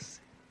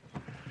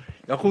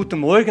Ja, guten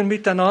Morgen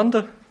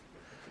miteinander.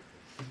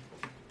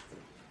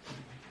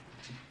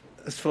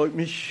 Es freut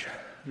mich,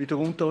 wieder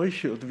unter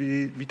euch oder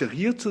wieder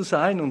hier zu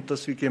sein und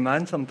dass wir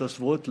gemeinsam das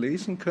Wort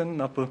lesen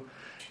können. Aber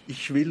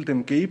ich will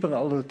dem Geber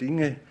aller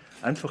Dinge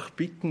einfach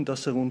bitten,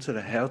 dass er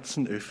unsere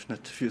Herzen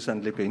öffnet für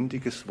sein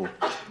lebendiges Wort.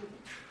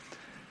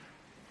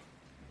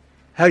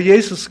 Herr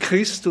Jesus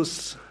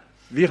Christus,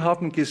 wir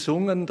haben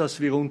gesungen, dass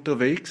wir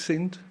unterwegs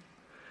sind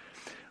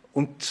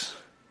und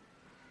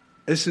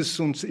es ist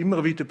uns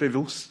immer wieder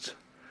bewusst,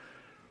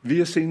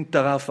 wir sind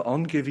darauf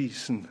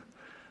angewiesen,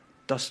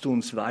 dass du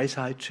uns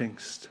Weisheit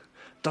schenkst,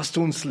 dass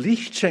du uns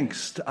Licht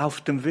schenkst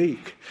auf dem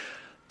Weg,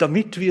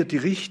 damit wir die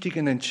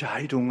richtigen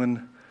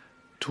Entscheidungen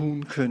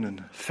tun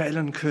können,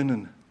 fällen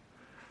können.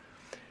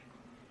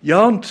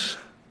 Ja, und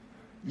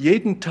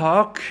jeden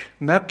Tag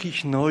merke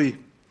ich neu,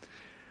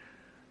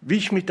 wie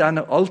ich mit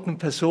einer alten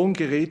Person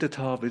geredet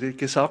habe, die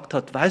gesagt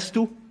hat, weißt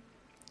du,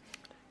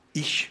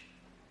 ich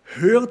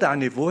höre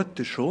deine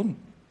Worte schon,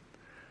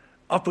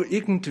 aber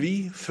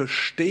irgendwie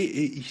verstehe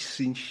ich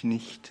sie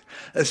nicht.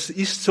 Es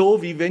ist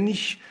so, wie wenn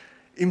ich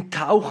im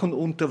Tauchen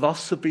unter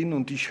Wasser bin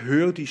und ich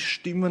höre die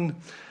Stimmen,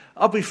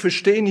 aber ich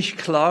verstehe nicht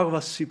klar,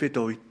 was sie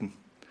bedeuten.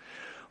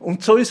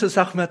 Und so ist es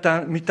auch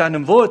mit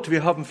deinem Wort.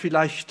 Wir haben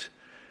vielleicht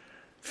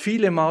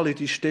viele Male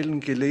die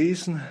Stellen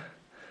gelesen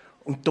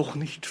und doch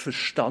nicht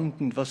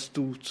verstanden, was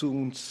du zu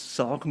uns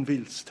sagen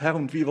willst. Herr,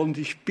 und wir wollen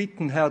dich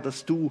bitten, Herr,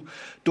 dass du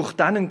durch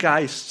deinen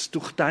Geist,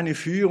 durch deine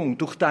Führung,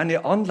 durch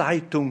deine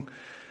Anleitung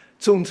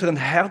zu unseren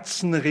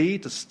Herzen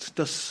redest,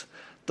 dass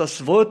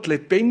das Wort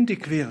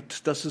lebendig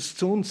wird, dass es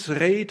zu uns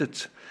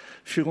redet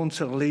für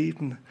unser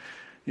Leben,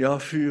 ja,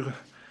 für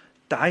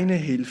deine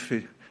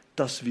Hilfe,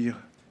 dass wir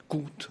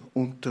gut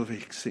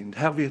unterwegs sind.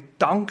 Herr, wir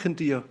danken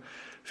dir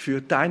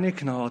für deine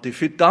Gnade,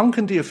 wir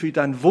danken dir für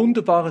dein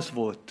wunderbares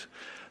Wort,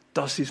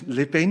 das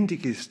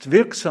lebendig ist,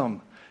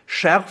 wirksam,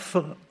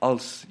 schärfer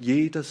als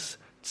jedes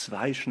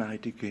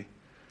zweischneidige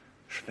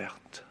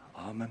Schwert.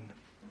 Amen.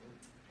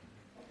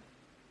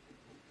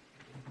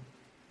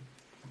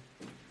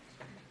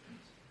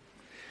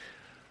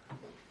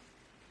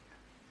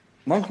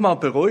 Manchmal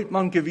bereut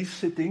man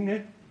gewisse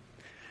Dinge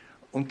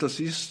und das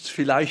ist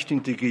vielleicht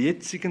in der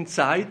jetzigen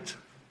Zeit,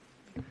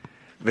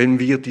 wenn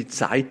wir die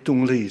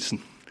Zeitung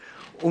lesen.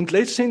 Und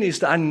letztendlich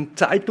ist ein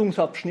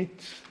Zeitungsabschnitt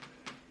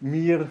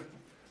mir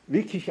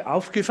wirklich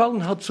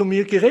aufgefallen, hat zu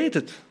mir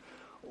geredet.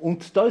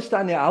 Und da ist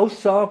eine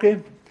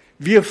Aussage,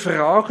 wir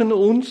fragen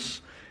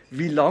uns,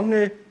 wie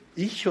lange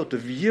ich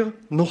oder wir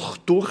noch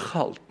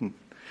durchhalten.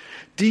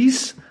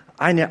 Dies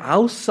eine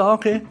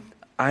Aussage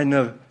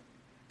einer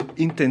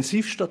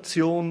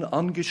Intensivstation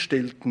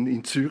Angestellten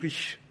in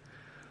Zürich.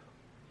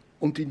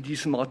 Und in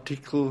diesem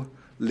Artikel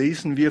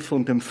lesen wir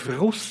von dem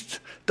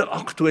Frust der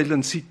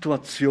aktuellen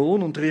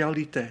Situation und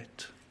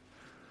Realität.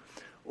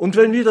 Und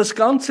wenn wir das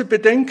Ganze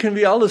bedenken,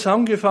 wie alles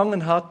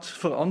angefangen hat,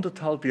 vor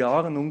 1,5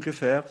 Jahren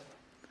ungefähr,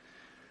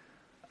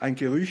 ein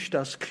Gerücht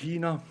aus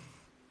China,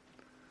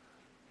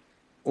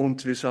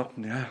 und wir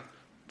sagten, ja,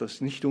 das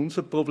ist nicht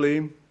unser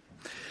Problem.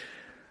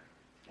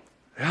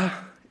 Ja,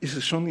 ist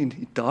es schon in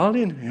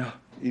Italien? Ja,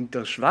 in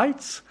der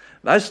Schweiz?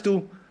 Weißt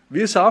du,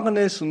 wir sagen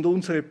es und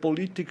unsere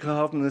Politiker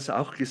haben es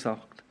auch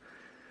gesagt.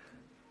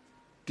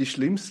 Die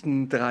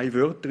schlimmsten 3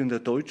 Wörter in der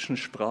deutschen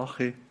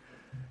Sprache,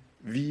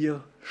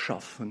 wir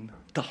schaffen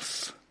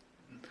das.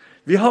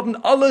 Wir haben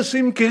alles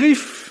im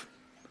Griff.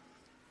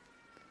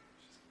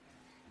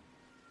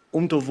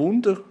 Und oh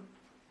Wunder,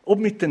 ob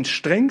mit den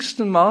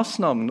strengsten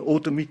Maßnahmen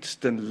oder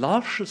mit den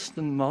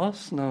laschesten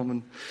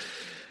Maßnahmen,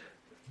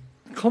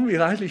 kommen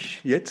wir eigentlich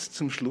jetzt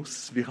zum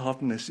Schluss. Wir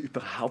haben es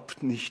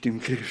überhaupt nicht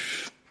im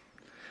Griff.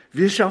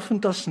 Wir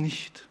schaffen das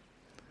nicht.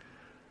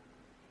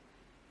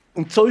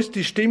 Und so ist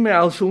die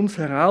Stimme aus uns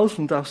heraus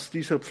und aus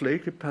dieser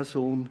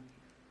Pflegeperson.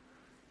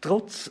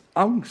 Trotz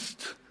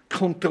Angst,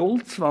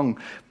 Kontrollzwang,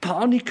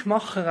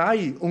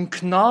 Panikmacherei und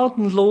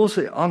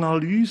gnadenlose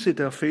Analyse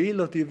der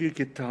Fehler, die wir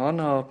getan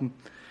haben.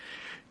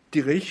 Die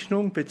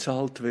Rechnung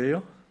bezahlt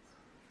wer?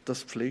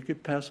 Das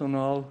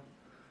Pflegepersonal,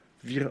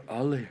 wir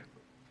alle.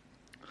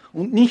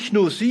 Und nicht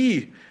nur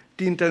sie,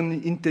 die in der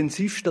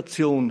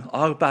Intensivstation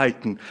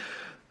arbeiten,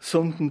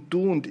 sondern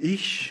du und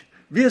ich,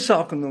 wir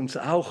sagen uns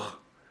auch,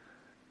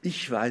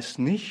 ich weiß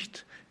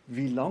nicht,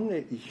 wie lange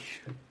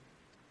ich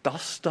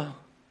das da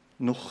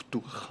noch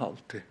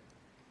durchhalte.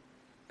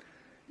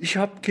 Ich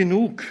habe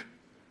genug.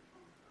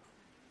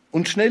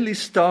 Und schnell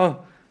ist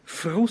da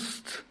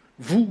Frust,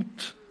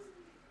 Wut,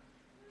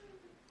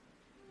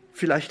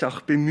 vielleicht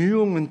auch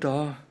Bemühungen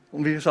da.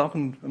 Und wir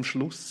sagen am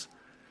Schluss,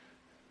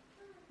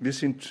 wir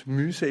sind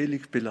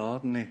mühselig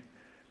Beladene.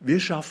 Wir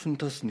schaffen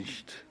das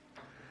nicht.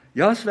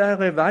 Ja, es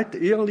wäre weit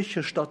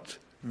ehrlicher, statt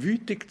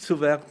wütig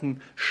zu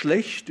werden,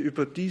 schlecht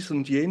über dies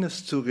und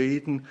jenes zu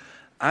reden,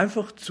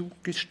 einfach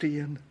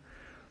zugestehen,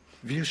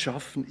 wir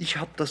schaffen, ich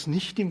habe das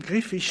nicht im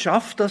Griff, ich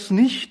schaffe das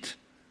nicht.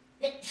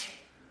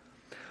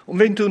 Und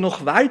wenn du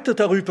noch weiter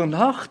darüber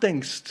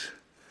nachdenkst,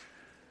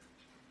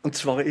 und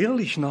zwar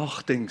ehrlich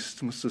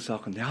nachdenkst, musst du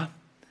sagen, ja,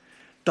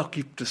 da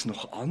gibt es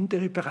noch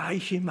andere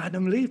Bereiche in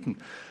meinem Leben.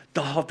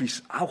 Da habe ich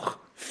es auch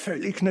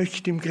völlig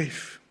nicht im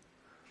Griff.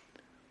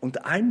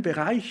 Und ein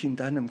Bereich in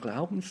deinem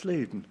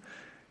Glaubensleben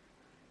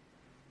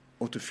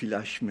oder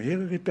vielleicht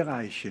mehrere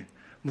Bereiche,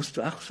 musst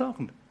du auch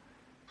sagen,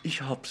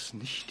 ich habe es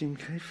nicht im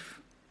Griff.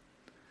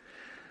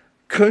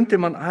 Könnte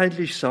man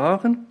eigentlich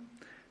sagen,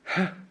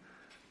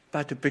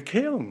 bei der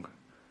Bekehrung,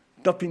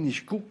 da bin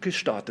ich gut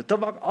gestartet, da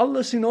war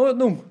alles in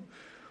Ordnung.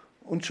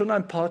 Und schon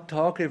ein paar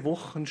Tage,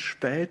 Wochen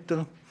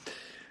später,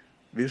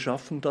 wir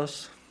schaffen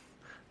das.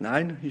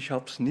 Nein, ich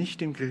habe es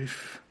nicht im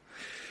Griff.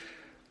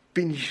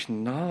 Bin ich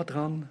nah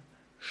dran,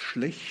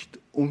 schlecht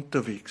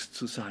unterwegs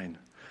zu sein.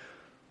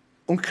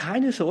 Und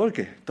keine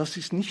Sorge, das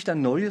ist nicht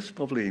ein neues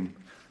Problem,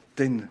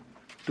 denn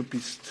du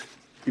bist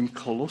im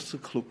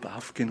Kolosserclub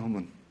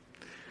aufgenommen.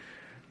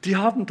 Die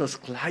haben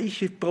das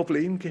gleiche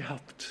Problem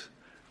gehabt.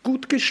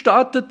 Gut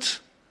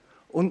gestartet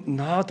und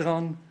nah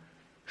dran,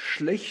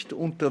 schlecht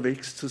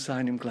unterwegs zu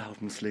sein im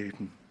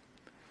Glaubensleben.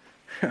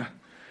 Ja.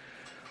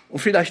 Und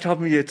vielleicht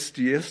haben wir jetzt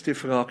die erste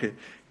Frage,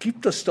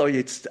 gibt es da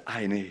jetzt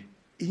eine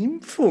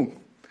Impfung,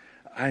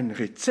 ein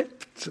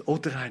Rezept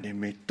oder eine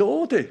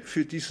Methode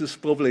für dieses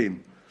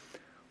Problem?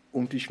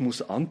 Und ich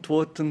muss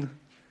antworten,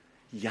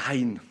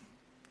 jein.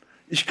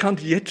 Ich kann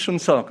dir jetzt schon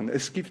sagen,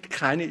 es gibt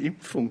keine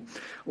Impfung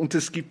und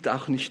es gibt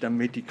auch nicht ein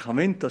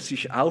Medikament, das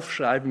ich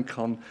aufschreiben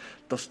kann,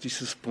 das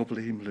dieses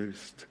Problem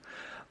löst.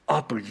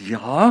 Aber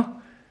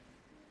ja,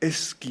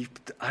 es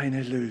gibt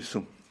eine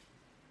Lösung.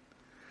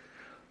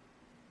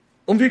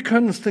 Und wir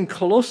können es den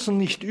Kolossern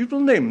nicht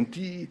übel nehmen.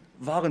 Die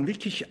waren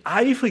wirklich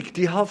eifrig,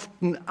 die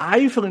hatten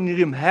Eifer in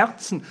ihrem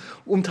Herzen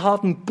und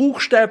haben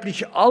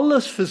buchstäblich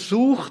alles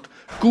versucht,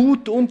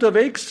 gut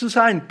unterwegs zu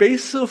sein,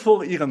 besser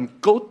vor ihrem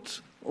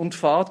Gott und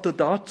Vater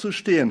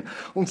dazustehen.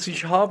 Und sie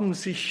haben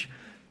sich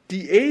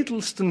die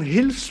edelsten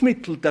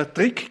Hilfsmittel der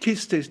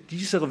Trickkiste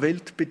dieser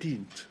Welt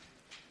bedient.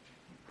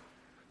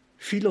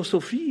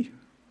 Philosophie,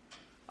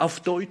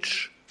 auf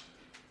Deutsch,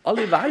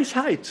 alle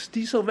Weisheit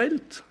dieser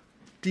Welt,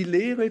 die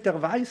Lehre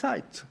der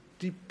Weisheit,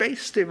 die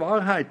beste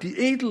Wahrheit, die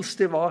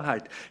edelste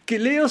Wahrheit,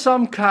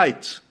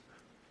 Gelehrsamkeit,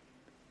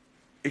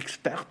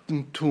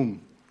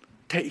 Expertentum,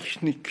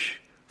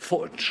 Technik,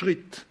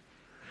 Fortschritt,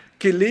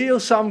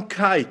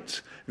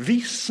 Gelehrsamkeit,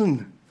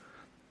 Wissen,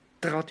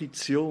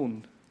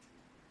 Tradition,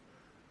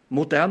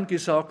 modern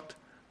gesagt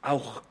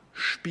auch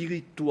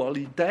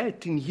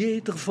Spiritualität in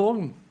jeder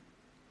Form,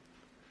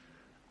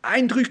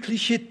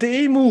 eindrückliche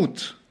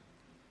Demut.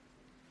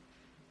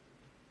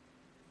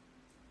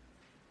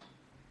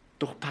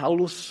 Doch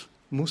Paulus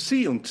muss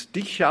sie und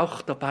dich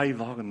auch dabei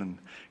warnen.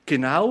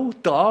 Genau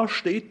da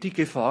steht die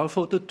Gefahr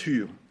vor der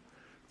Tür.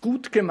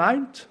 Gut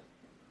gemeint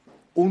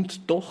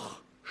und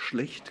doch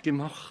schlecht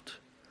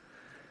gemacht.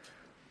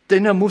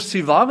 Denn er muss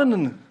sie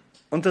warnen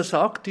und er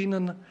sagt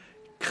ihnen,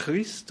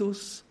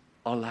 Christus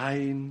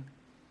allein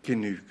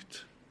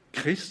genügt.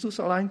 Christus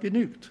allein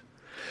genügt.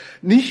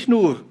 Nicht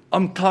nur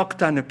am Tag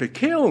deiner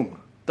Bekehrung,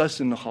 da ist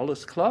ja noch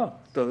alles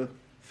klar, da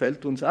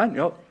fällt uns ein,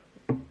 ja,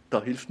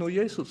 da hilft nur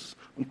Jesus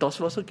und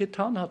das, was er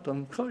getan hat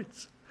am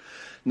Kreuz.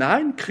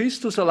 Nein,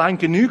 Christus allein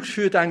genügt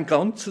für dein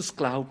ganzes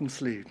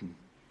Glaubensleben.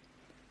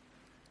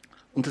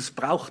 Und es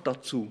braucht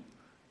dazu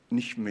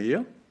nicht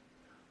mehr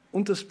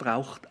und es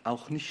braucht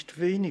auch nicht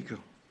weniger.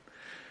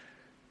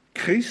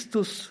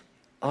 Christus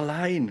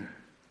allein.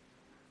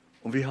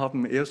 Und wir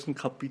haben im ersten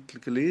Kapitel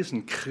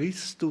gelesen,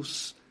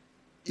 Christus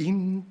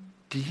in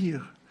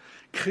dir.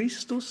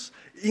 Christus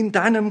in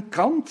deinem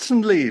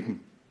ganzen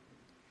Leben.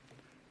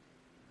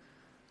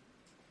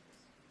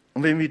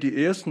 Und wenn wir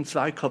die ersten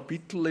 2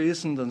 Kapitel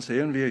lesen, dann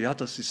sehen wir, ja,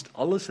 das ist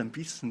alles ein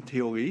bisschen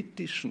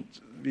theoretisch und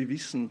wir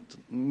wissen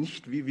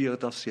nicht, wie wir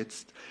das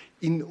jetzt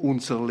in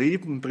unser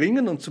Leben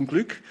bringen. Und zum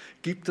Glück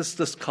gibt es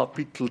das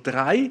Kapitel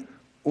 3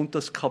 und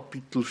das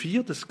Kapitel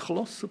 4 des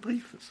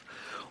Kolosserbriefes.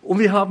 Und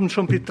wir haben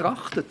schon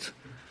betrachtet,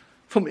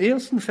 vom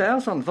ersten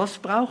Vers an, was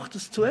braucht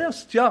es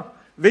zuerst? Ja,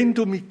 wenn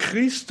du mit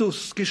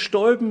Christus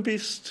gestorben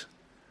bist,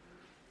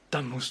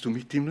 dann musst du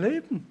mit ihm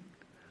leben.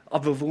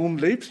 Aber warum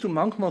lebst du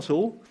manchmal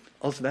so,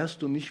 als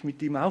wärst du nicht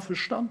mit ihm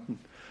auferstanden?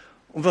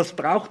 Und was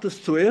braucht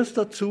es zuerst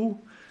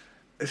dazu?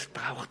 Es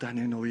braucht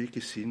eine neue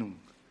Gesinnung.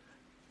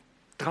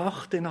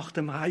 Trachte nach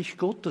dem Reich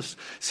Gottes.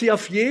 Sieh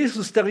auf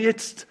Jesus, der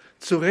jetzt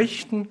zur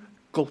Rechten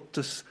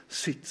Gottes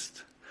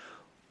sitzt.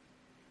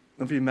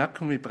 Und wir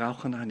merken, wir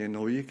brauchen eine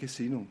neue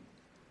Gesinnung.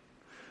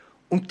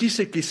 Und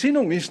diese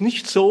Gesinnung ist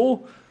nicht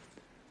so,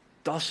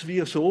 dass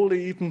wir so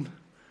leben,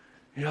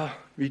 ja,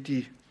 wie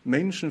die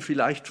Menschen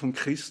vielleicht von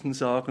Christen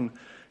sagen,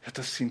 ja,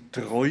 das sind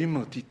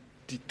Träumer, die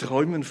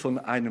träumen von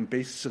einem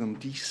besseren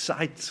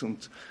Diesseits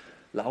und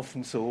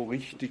laufen so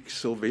richtig,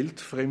 so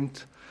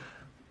weltfremd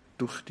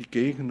durch die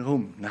Gegend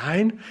rum.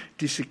 Nein,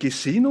 diese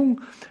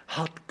Gesinnung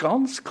hat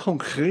ganz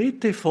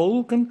konkrete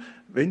Folgen,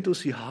 wenn du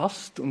sie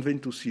hast und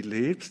wenn du sie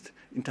lebst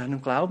in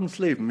deinem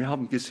Glaubensleben. Wir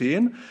haben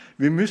gesehen,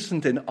 wir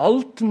müssen den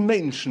alten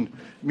Menschen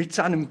mit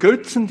seinem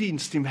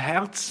Götzendienst im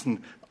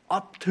Herzen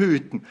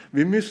abtöten.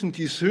 Wir müssen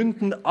die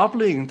Sünden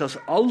ablegen, das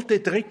alte,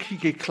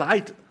 dreckige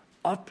Kleid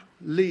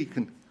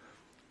ablegen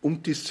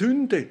und die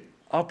Sünde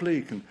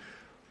ablegen.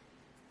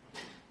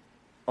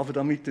 aber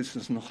damit ist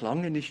es noch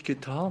lange nicht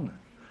getan.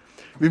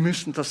 Wir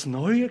müssen das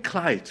neue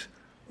Kleid,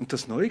 und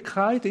das neue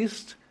Kleid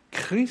ist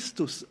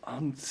Christus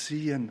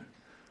anziehen,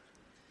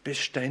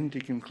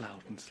 beständig im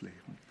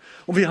Glaubensleben.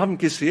 Und wir haben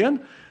gesehen,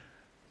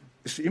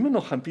 ist immer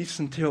noch ein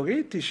bisschen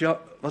theoretisch, ja,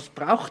 was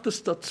braucht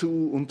es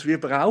dazu? Und wir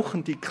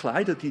brauchen die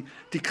Kleider,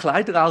 die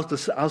Kleider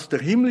aus der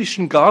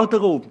himmlischen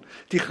Garderobe,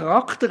 die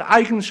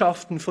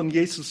Charaktereigenschaften von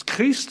Jesus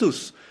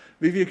Christus,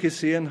 wie wir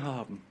gesehen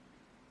haben.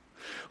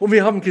 Und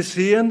wir haben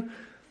gesehen,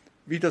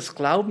 wie das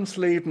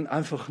Glaubensleben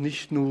einfach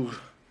nicht nur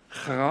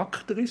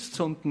Charakter ist,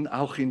 sondern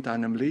auch in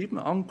deinem Leben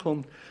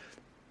ankommt,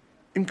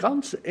 im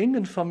ganz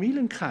engen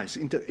Familienkreis,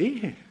 in der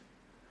Ehe,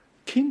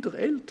 Kinder,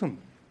 Eltern,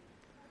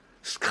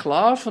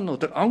 Sklaven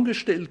oder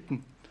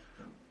Angestellten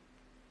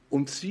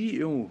und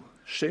CEO,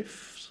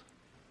 Chefs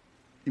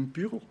im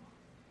Büro.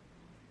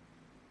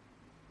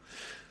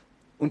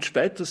 Und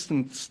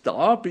spätestens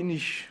da bin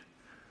ich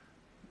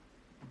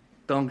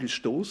dann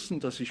gestoßen,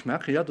 dass ich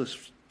merke, ja, das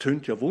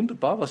tönt ja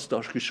wunderbar, was da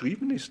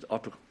geschrieben ist,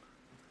 aber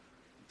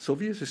so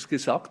wie Sie es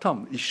gesagt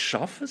haben, ich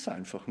schaffe es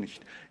einfach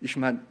nicht. Ich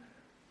meine,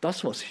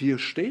 das, was hier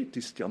steht,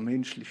 ist ja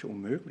menschlich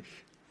unmöglich.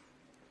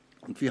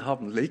 Und wir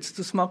haben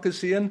letztes Mal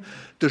gesehen,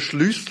 der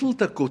Schlüssel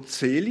der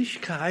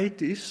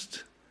Gottseligkeit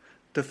ist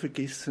der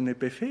vergessene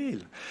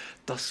Befehl,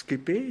 das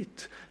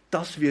Gebet,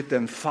 dass wir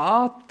den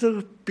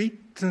Vater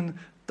bitten,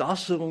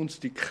 dass er uns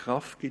die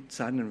Kraft gibt,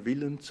 seinen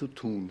Willen zu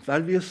tun,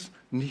 weil wir es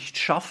nicht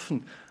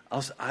schaffen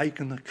aus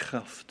eigener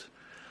Kraft.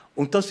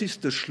 Und das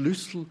ist der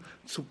Schlüssel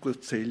zur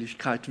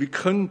Gottseligkeit. Wir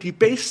können die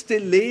beste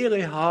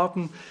Lehre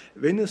haben,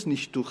 wenn es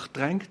nicht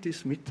durchdrängt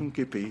ist mit dem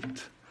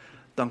Gebet.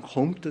 Dann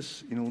kommt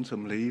es in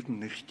unserem Leben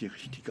nicht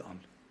richtig an.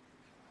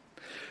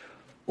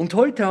 Und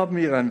heute haben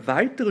wir ein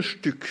weiteres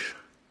Stück,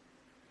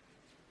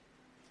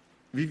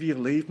 wie wir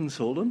leben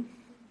sollen.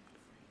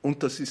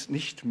 Und das ist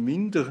nicht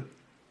minder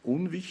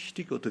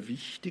unwichtig oder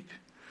wichtig.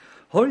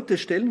 Heute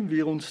stellen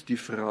wir uns die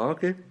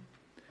Frage,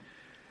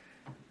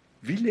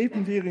 wie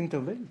leben wir in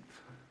der Welt?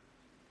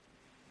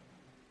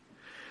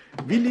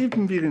 Wie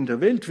leben wir in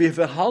der Welt? Wie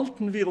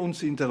verhalten wir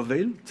uns in der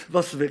Welt?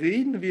 Was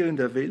reden wir in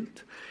der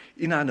Welt?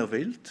 In einer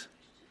Welt,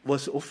 wo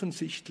es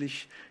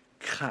offensichtlich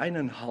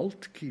keinen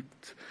Halt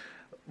gibt,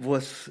 wo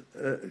es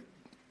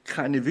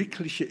keine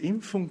wirkliche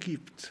Impfung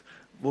gibt,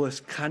 wo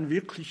es kein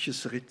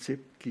wirkliches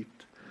Rezept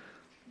gibt,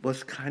 wo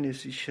es keine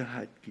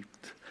Sicherheit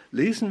gibt.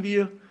 Lesen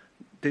wir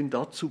den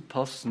dazu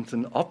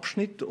passenden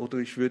Abschnitt, oder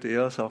ich würde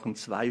eher sagen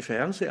 2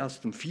 Verse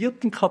aus dem 4.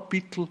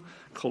 Kapitel,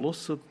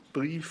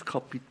 Kolosserbrief,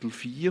 Kapitel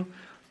 4,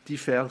 die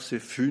Verse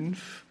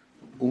 5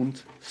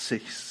 und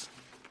 6.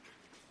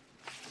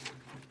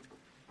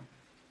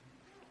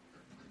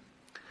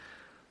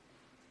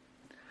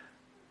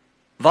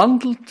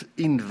 Wandelt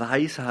in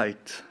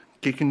Weisheit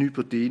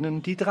gegenüber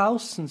denen, die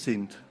draußen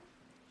sind,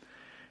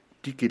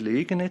 die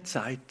gelegene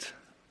Zeit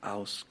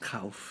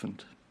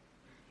auskaufend.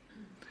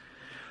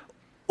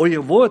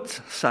 Euer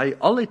Wort sei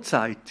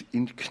allezeit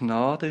in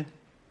Gnade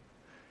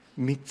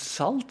mit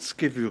Salz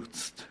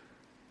gewürzt,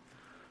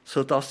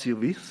 so dass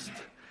ihr wisst,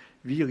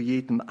 wie ihr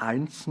jedem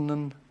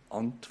Einzelnen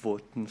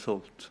antworten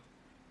sollt.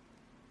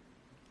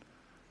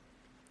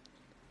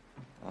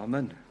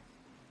 Amen.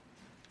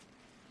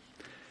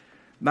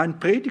 Mein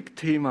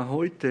Predigtthema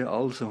heute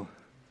also,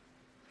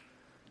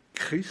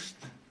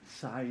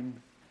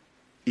 Christsein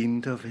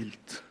in der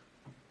Welt.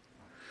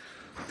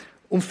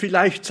 Und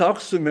vielleicht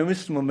sagst du mir,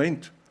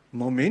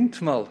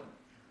 Moment mal,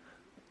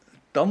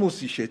 da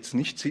muss ich jetzt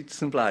nicht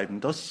sitzen bleiben,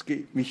 das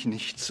geht mich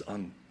nichts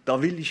an.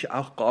 Da will ich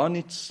auch gar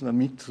nichts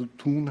damit zu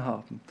tun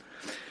haben.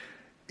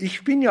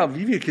 Ich bin ja,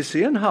 wie wir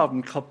gesehen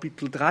haben,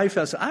 Kapitel 3,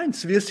 Vers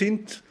 1, wir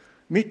sind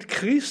mit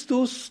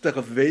Christus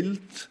der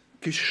Welt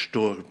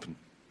gestorben.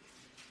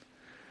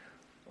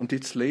 Und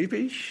jetzt lebe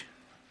ich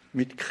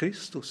mit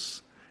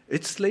Christus.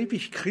 Jetzt lebe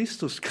ich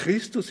Christus.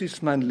 Christus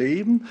ist mein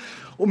Leben.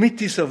 Und mit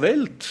dieser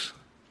Welt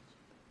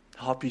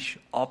habe ich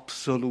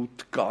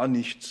absolut gar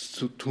nichts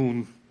zu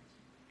tun.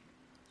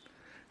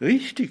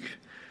 Richtig,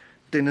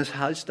 denn es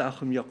heißt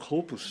auch im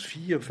Jakobus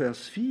 4,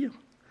 Vers 4,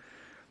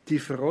 die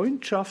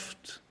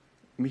Freundschaft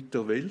mit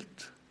der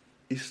Welt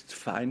ist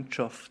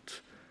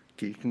Feindschaft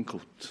gegen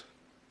Gott.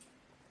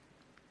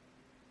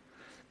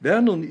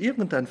 Wer nun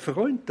irgendein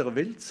Freund der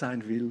Welt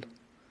sein will,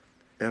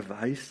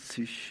 erweist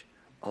sich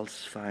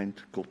als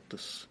Feind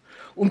Gottes.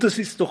 Und es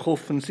ist doch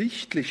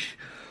offensichtlich,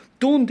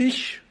 du und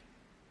ich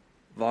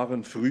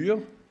waren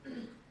früher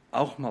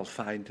auch mal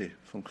Feinde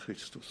von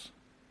Christus.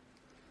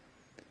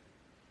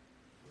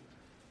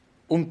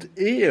 Und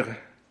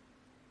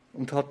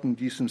hat in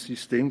diesem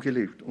System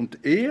gelebt.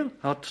 Und er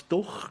hat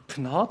doch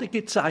Gnade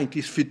gezeigt,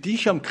 ist für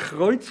dich am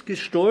Kreuz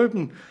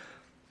gestorben,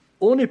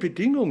 ohne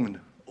Bedingungen,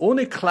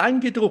 ohne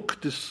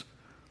Kleingedrucktes,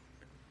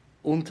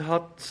 und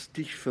hat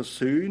dich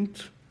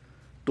versöhnt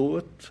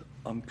dort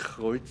am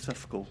Kreuz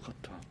auf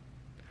Golgatha.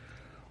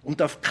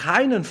 Und auf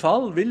keinen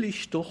Fall will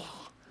ich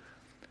doch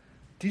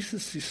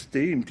dieses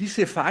System,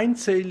 diese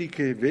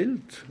feindselige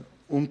Welt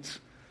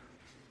und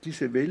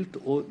diese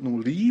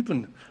Weltordnung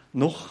lieben,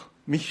 noch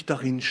mich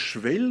darin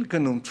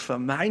schwelgen und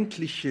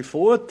vermeintliche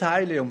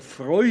Vorteile und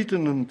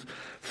Freuden und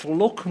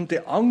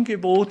verlockende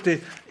Angebote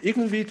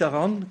irgendwie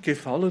daran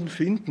Gefallen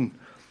finden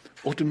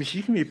oder mich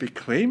irgendwie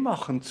bequem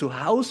machen,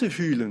 zu Hause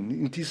fühlen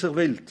in dieser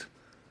Welt.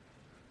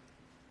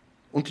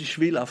 Und ich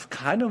will auf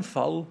keinen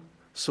Fall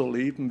so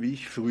leben, wie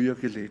ich früher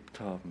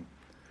gelebt habe.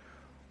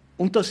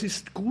 Und das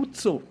ist gut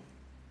so.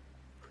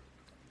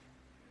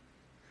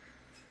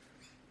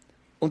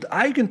 Und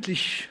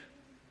eigentlich,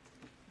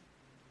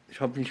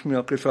 ich habe mich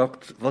mir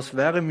gefragt, was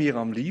wäre mir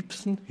am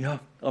liebsten? Ja,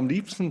 am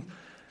liebsten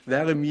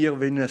wäre mir,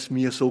 wenn es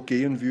mir so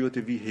gehen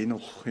würde wie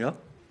Henoch. Ja?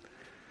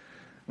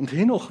 Und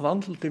Henoch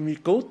wandelte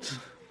mit Gott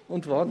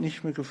und ward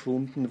nicht mehr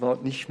gefunden,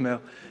 ward nicht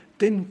mehr,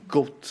 denn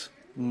Gott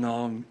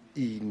nahm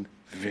ihn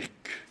weg.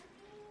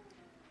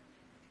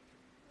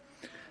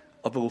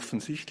 Aber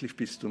offensichtlich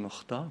bist du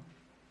noch da.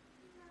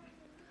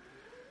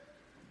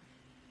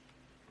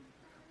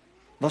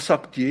 Was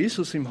sagt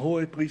Jesus im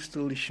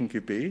hohepriesterlichen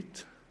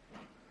Gebet?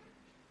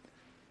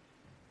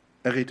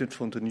 Er redet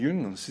von den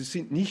Jüngern. Sie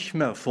sind nicht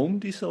mehr von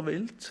dieser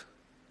Welt,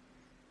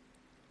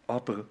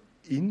 aber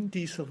in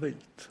dieser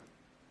Welt.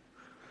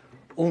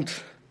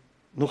 Und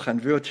noch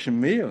ein Wörtchen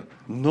mehr,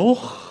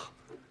 noch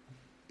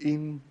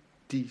in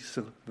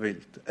dieser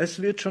Welt.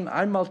 Es wird schon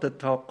einmal der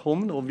Tag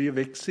kommen, wo wir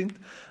weg sind,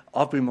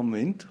 aber im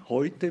Moment,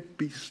 heute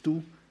bist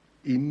du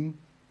in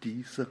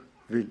dieser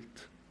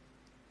Welt.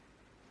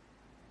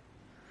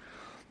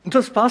 Und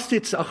das passt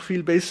jetzt auch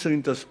viel besser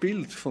in das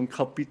Bild von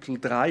Kapitel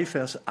 3,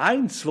 Vers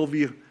 1, wo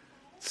wir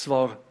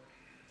zwar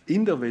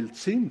in der Welt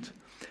sind,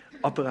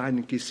 aber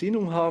eine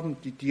Gesinnung haben,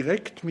 die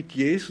direkt mit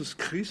Jesus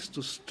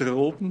Christus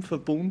droben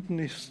verbunden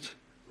ist.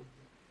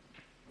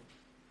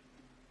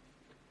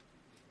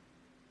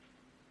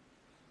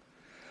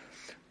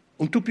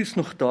 Und du bist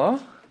noch da.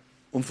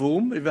 Und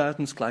warum? Wir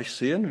werden es gleich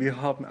sehen.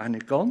 Wir haben eine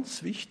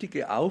ganz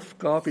wichtige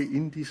Aufgabe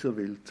in dieser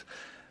Welt.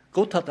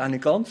 Gott hat eine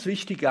ganz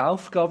wichtige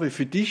Aufgabe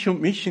für dich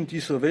und mich in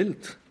dieser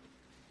Welt.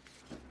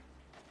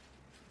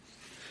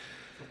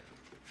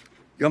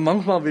 Ja,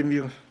 manchmal, wenn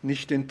wir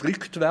nicht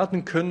entrückt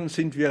werden können,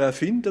 sind wir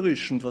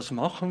erfinderisch. Und was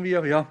machen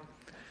wir? Ja,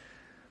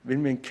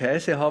 wenn wir einen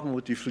Käse haben, wo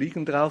die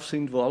Fliegen drauf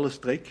sind, wo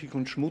alles dreckig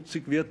und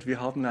schmutzig wird,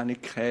 wir haben eine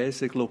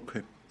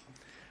Käseglocke.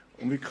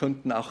 Und wir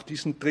könnten auch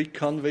diesen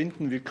Trick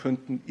anwenden, wir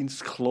könnten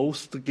ins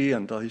Kloster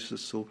gehen, da ist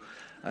es so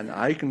ein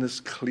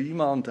eigenes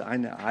Klima und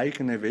eine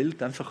eigene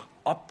Welt, einfach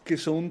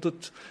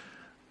abgesondert,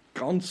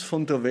 ganz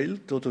von der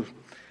Welt. Oder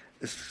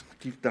es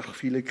gibt auch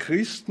viele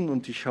Christen,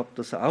 und ich habe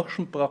das auch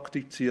schon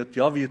praktiziert,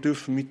 ja, wir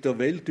dürfen mit der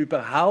Welt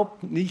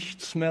überhaupt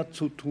nichts mehr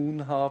zu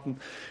tun haben.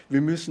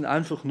 Wir müssen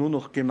einfach nur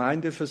noch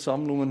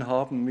Gemeindeversammlungen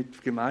haben,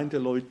 mit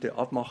Gemeindeleute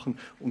abmachen,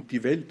 und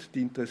die Welt,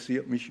 die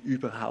interessiert mich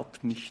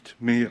überhaupt nicht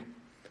mehr.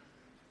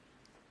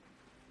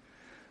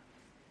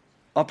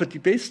 Aber die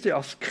beste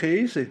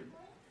Askese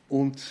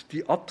und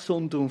die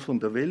Absonderung von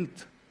der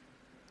Welt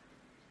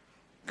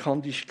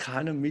kann dich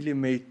keinen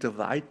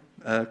Millimeter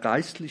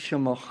geistlicher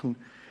machen,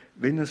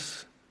 wenn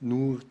es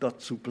nur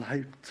dazu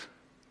bleibt.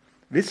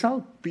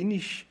 Weshalb bin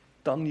ich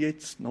dann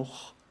jetzt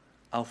noch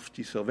auf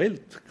dieser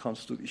Welt,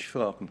 kannst du dich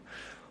fragen.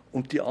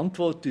 Und die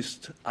Antwort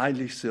ist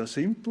eigentlich sehr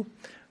simpel,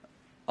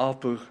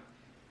 aber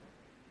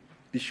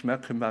ich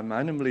merke, bei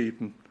meinem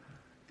Leben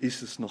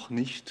ist es noch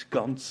nicht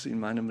ganz in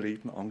meinem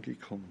Leben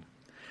angekommen.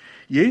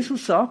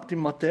 Jesus sagt in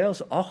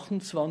Matthäus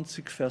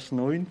 28, Vers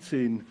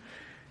 19,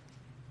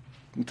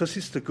 und das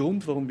ist der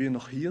Grund, warum wir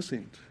noch hier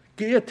sind: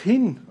 Geht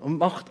hin und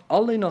macht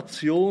alle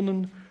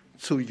Nationen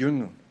zu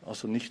Jüngern.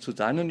 Also nicht zu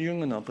deinen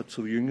Jüngern, aber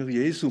zu Jüngern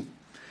Jesu.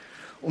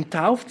 Und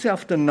tauft sie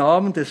auf den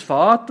Namen des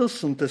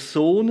Vaters und des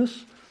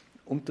Sohnes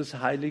und des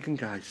Heiligen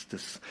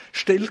Geistes.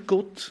 Stellt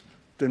Gott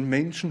den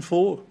Menschen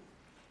vor,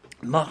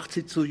 macht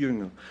sie zu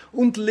Jüngern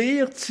und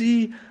lehrt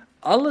sie,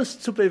 alles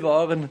zu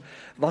bewahren,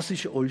 was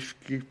ich euch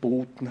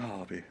geboten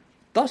habe.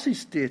 Das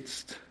ist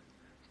jetzt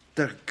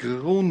der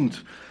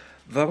Grund,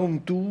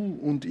 warum du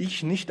und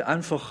ich nicht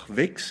einfach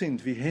weg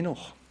sind wie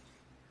Henoch.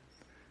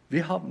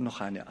 Wir haben noch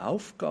eine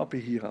Aufgabe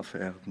hier auf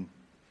Erden.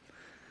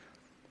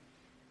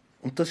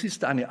 Und das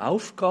ist eine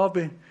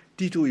Aufgabe,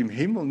 die du im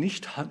Himmel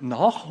nicht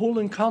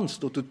nachholen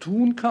kannst oder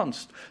tun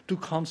kannst. Du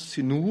kannst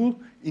sie nur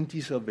in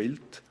dieser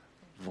Welt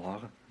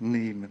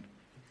wahrnehmen.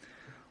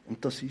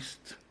 Und das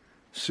ist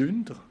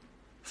Sünder,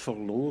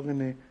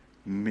 verlorene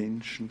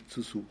Menschen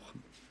zu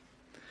suchen.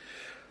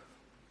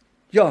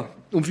 Ja,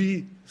 und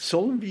wie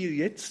sollen wir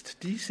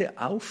jetzt diese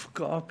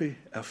Aufgabe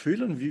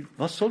erfüllen?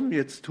 Was sollen wir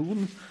jetzt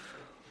tun?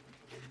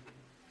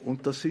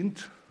 Und das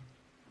sind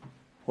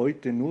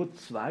heute nur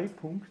 2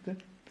 Punkte.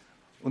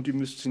 Und ihr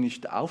müsst sie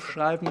nicht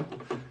aufschreiben.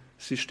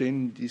 Sie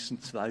stehen in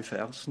diesen 2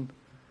 Versen.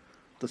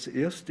 Das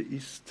erste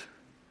ist: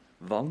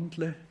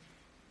 Wandle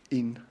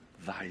in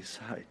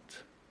Weisheit.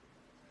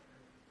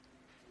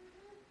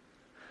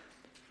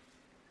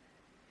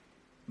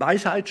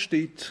 Weisheit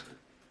steht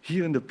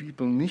hier in der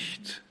Bibel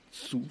nicht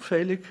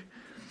zufällig.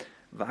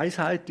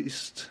 Weisheit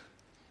ist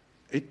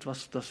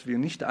etwas, das wir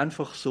nicht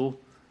einfach so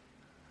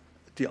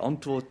die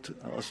Antwort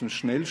aus dem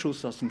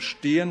Schnellschuss, aus dem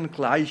Stehen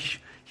gleich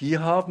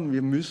hier haben.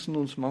 Wir müssen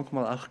uns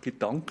manchmal auch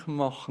Gedanken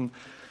machen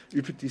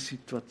über die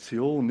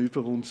Situation,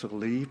 über unser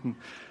Leben.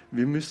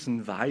 Wir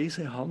müssen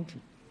weise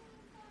handeln.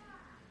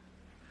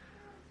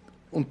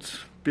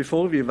 Und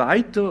bevor wir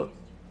weiter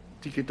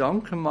die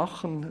Gedanken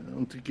machen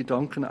und die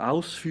Gedanken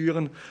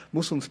ausführen,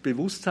 muss uns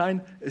bewusst sein,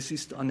 es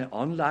ist eine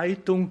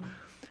Anleitung,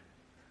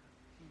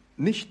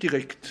 nicht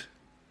direkt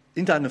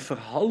in deinem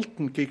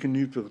Verhalten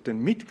gegenüber den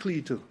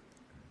Mitgliedern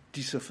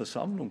dieser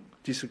Versammlung,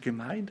 dieser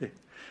Gemeinde.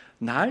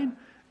 Nein,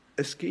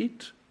 es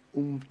geht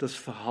um das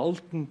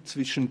Verhalten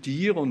zwischen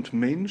dir und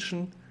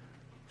Menschen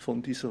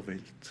von dieser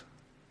Welt.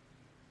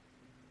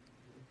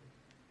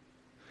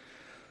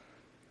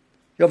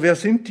 Ja, wer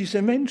sind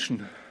diese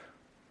Menschen?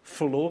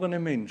 Verlorene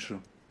Menschen.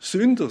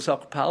 Sünder,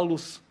 sagt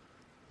Paulus,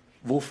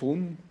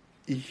 wovon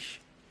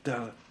ich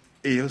der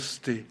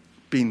Erste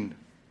bin.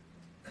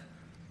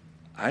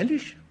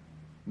 Eigentlich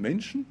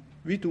Menschen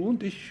wie du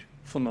und ich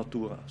von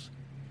Natur aus.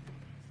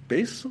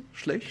 Besser,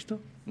 schlechter?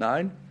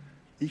 Nein,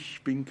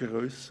 ich bin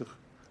größer,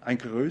 ein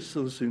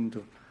größerer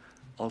Sünder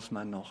als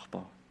mein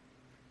Nachbar.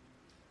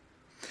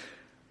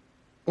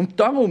 Und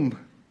darum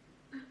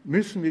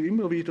müssen wir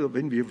immer wieder,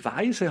 wenn wir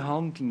weise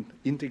handeln,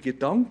 in den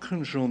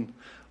Gedanken schon,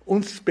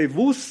 uns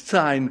bewusst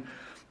sein,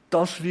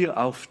 dass wir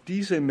auf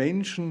diese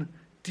Menschen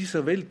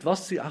dieser Welt,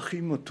 was sie auch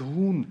immer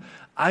tun,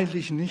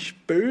 eigentlich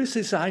nicht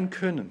böse sein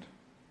können.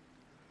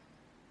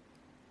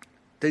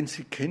 Denn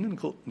sie kennen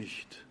Gott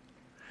nicht.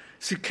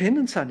 Sie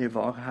kennen seine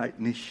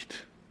Wahrheit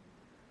nicht.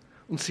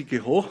 Und sie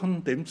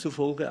gehorchen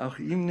demzufolge auch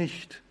ihm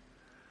nicht.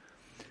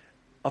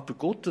 Aber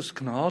Gottes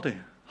Gnade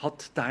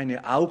hat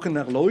deine Augen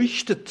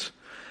erleuchtet,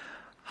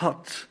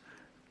 hat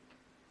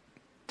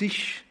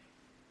dich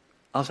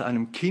aus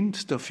einem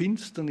Kind der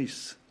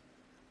Finsternis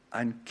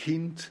ein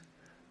Kind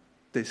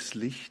des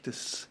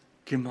Lichtes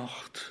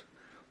gemacht.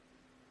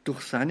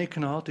 Durch seine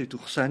Gnade,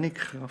 durch seine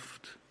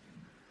Kraft.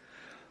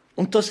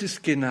 Und das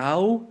ist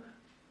genau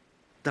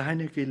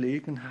deine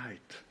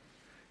Gelegenheit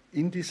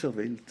in dieser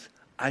Welt,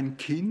 ein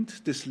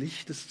Kind des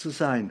Lichtes zu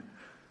sein.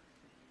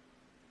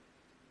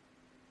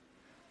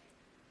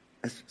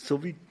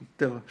 So wie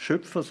der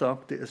Schöpfer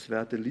sagte, es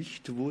werde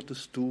Licht,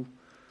 wurdest du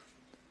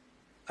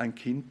ein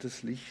Kind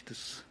des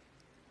Lichtes.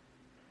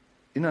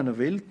 In einer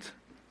Welt,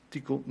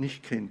 die Gott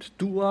nicht kennt.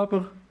 Du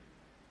aber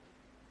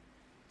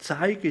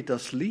zeige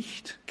das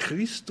Licht,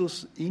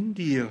 Christus in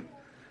dir.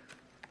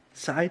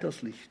 Sei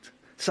das Licht.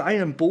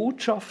 Sei ein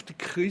Botschafter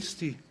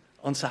Christi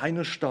an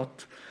seiner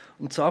Stadt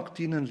und sagt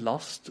ihnen,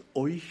 lasst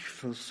euch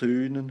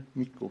versöhnen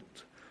mit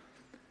Gott.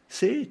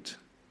 Seht,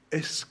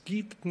 es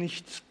gibt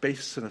nichts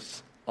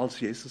Besseres, als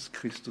Jesus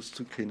Christus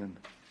zu kennen.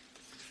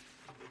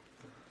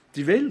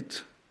 Die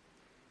Welt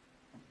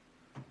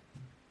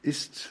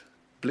ist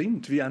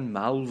blind wie ein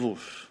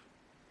Maulwurf.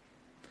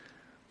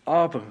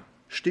 Aber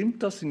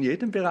stimmt das in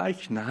jedem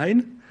Bereich?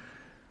 Nein,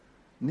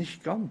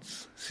 nicht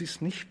ganz. Sie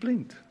ist nicht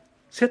blind.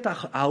 Sie hat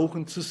auch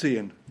Augen zu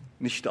sehen.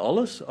 Nicht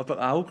alles,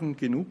 aber Augen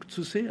genug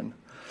zu sehen.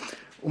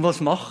 Und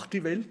was macht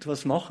die Welt?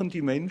 Was machen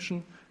die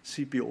Menschen?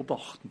 Sie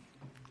beobachten.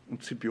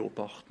 Und sie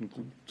beobachten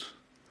gut.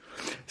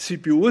 Sie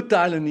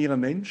beurteilen ihre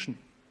Menschen,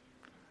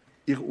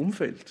 ihr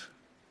Umfeld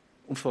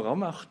und vor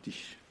allem auch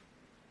dich.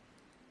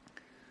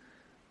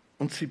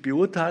 Und sie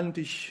beurteilen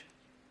dich,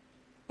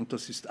 und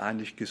das ist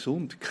eigentlich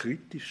gesund,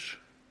 kritisch.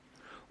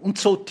 Und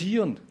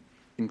sortieren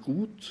in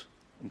Gut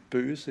und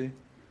Böse,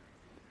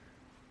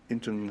 in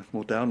den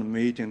modernen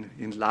Medien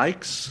in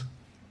Likes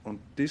und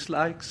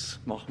Dislikes,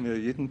 machen wir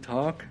jeden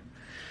Tag.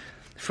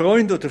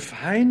 Freund oder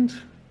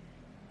Feind,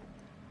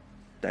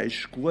 der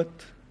ist gut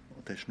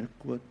oder der ist nicht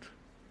gut.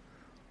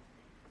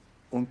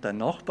 Und dein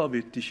Nachbar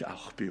wird dich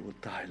auch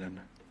beurteilen.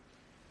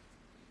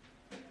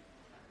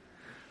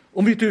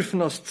 Und wir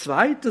dürfen als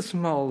zweites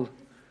Mal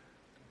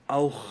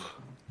auch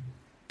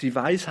die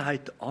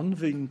Weisheit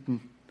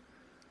anwenden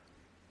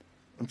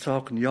und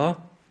sagen, ja,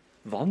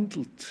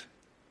 wandelt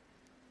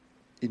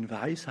in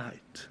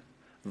Weisheit.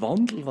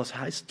 Wandel, was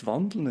heißt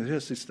wandeln?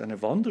 Es ist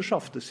eine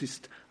Wanderschaft, es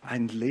ist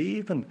ein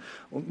Leben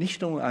und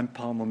nicht nur ein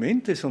paar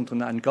Momente,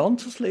 sondern ein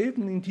ganzes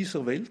Leben in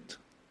dieser Welt.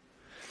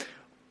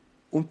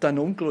 Und dein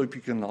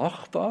ungläubiger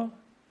Nachbar,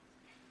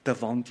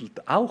 der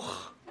wandelt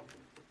auch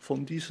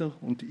von dieser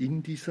und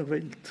in dieser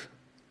Welt.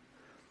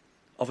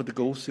 Aber der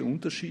große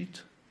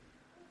Unterschied,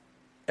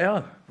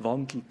 er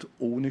wandelt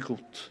ohne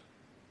Gott.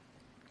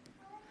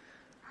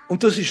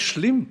 Und das ist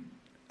schlimm.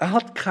 Er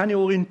hat keine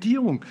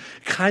Orientierung,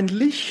 kein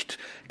Licht,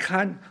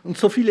 und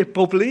so viele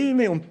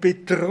Probleme und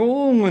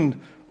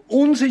Bedrohungen,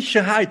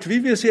 Unsicherheit,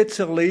 wie wir es jetzt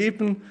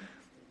erleben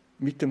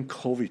mit dem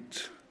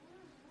Covid.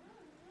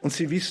 Und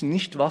sie wissen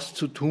nicht, was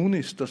zu tun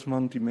ist, dass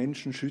man die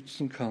Menschen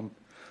schützen kann,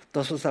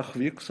 dass es auch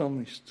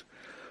wirksam ist.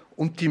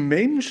 Und die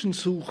Menschen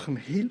suchen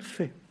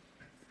Hilfe.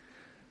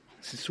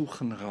 Sie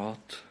suchen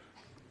Rat.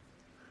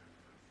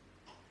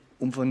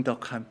 Und wenn da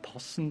kein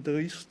passender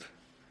ist,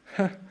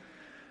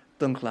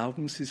 dann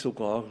glauben sie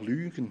sogar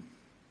Lügen.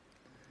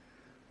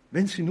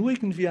 Wenn sie nur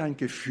irgendwie ein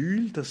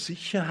Gefühl der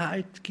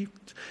Sicherheit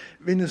gibt,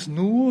 wenn es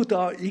nur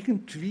da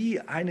irgendwie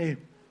eine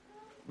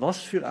was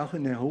für auch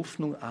eine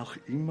Hoffnung auch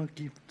immer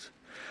gibt.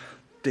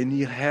 Denn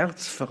ihr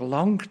Herz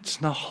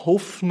verlangt nach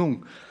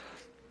Hoffnung,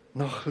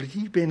 nach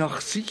Liebe,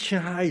 nach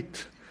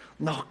Sicherheit,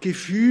 nach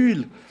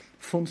Gefühl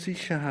von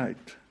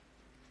Sicherheit.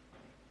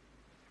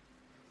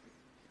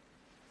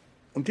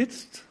 Und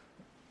jetzt,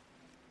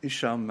 ich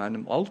schaue in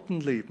meinem alten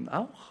Leben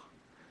auch,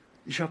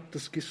 ich habe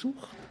das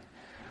gesucht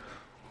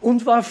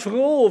und war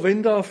froh,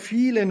 wenn da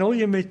viele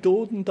neue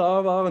Methoden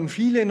da waren,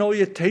 viele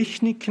neue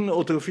Techniken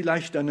oder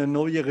vielleicht eine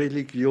neue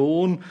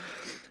Religion,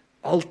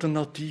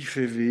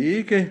 alternative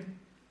Wege.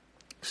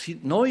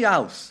 Sieht neu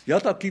aus. Ja,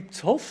 da gibt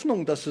es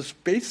Hoffnung, dass es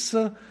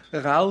besser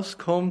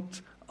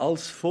rauskommt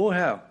als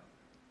vorher.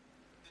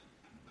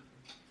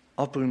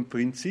 Aber im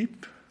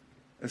Prinzip,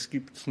 es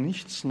gibt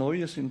nichts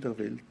Neues in der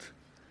Welt.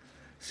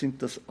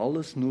 Sind das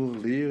alles nur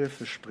leere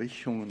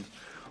Versprechungen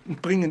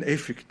und bringen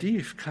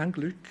effektiv kein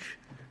Glück,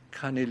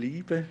 keine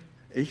Liebe,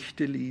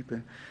 echte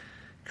Liebe,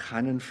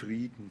 keinen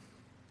Frieden.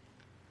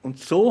 Und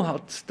so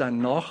hat dein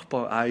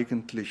Nachbar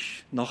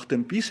eigentlich nach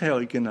den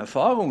bisherigen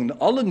Erfahrungen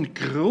allen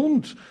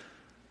Grund,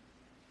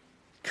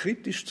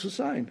 kritisch zu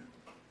sein,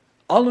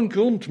 allen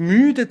Grund,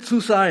 müde zu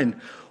sein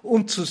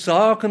und zu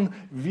sagen,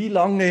 wie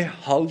lange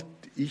halte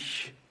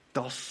ich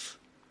das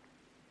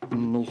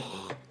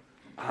noch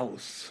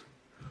aus?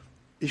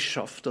 Ich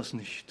schaffe das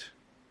nicht.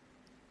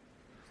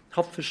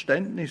 Hab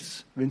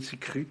Verständnis, wenn Sie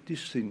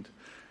kritisch sind.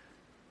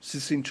 Sie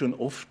sind schon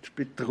oft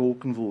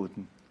betrogen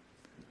worden.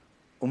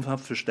 Und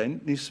hab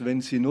Verständnis,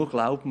 wenn Sie nur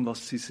glauben,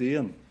 was Sie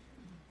sehen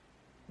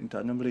in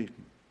deinem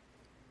Leben.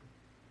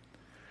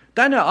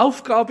 Deine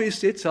Aufgabe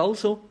ist jetzt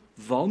also,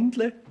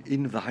 wandle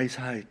in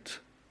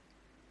Weisheit.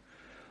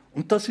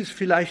 Und das ist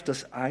vielleicht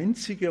das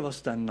Einzige,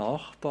 was dein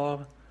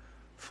Nachbar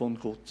von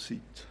Gott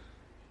sieht.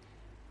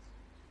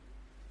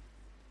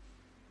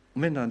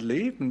 Und wenn dein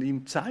Leben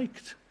ihm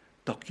zeigt,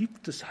 da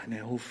gibt es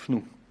eine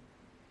Hoffnung.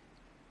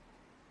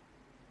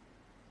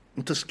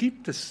 Und das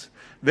gibt es.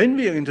 Wenn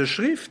wir in der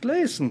Schrift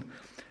lesen,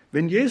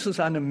 wenn Jesus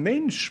einem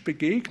Mensch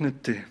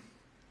begegnete,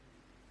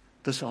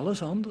 das ist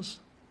alles anders.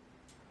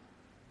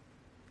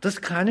 Das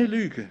ist keine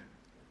Lüge.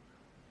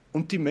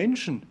 Und die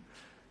Menschen,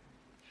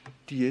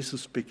 die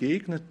Jesus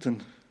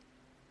begegneten,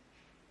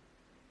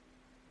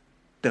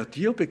 der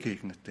dir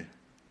begegnete,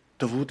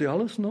 da wurde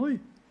alles neu.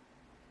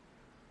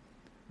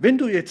 Wenn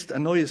du jetzt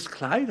ein neues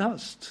Kleid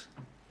hast,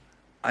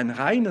 ein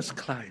reines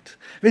Kleid,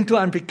 wenn du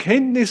ein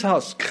Bekenntnis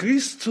hast,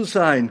 Christ zu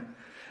sein,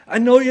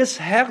 ein neues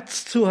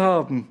Herz zu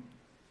haben,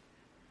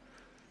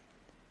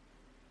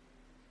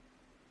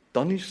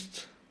 dann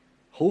ist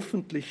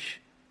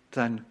hoffentlich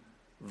dein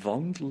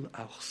Wandel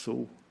auch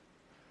so,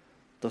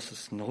 dass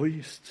es neu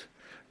ist,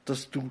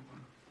 dass du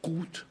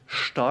gut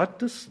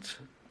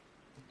startest,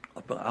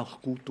 aber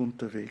auch gut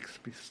unterwegs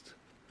bist.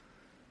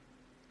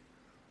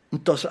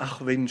 Und dass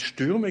auch wenn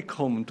Stürme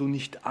kommen, du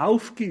nicht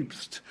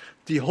aufgibst,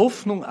 die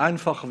Hoffnung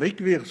einfach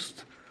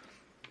wegwirfst,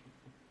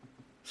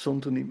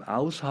 sondern im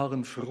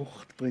Ausharren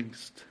Frucht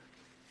bringst.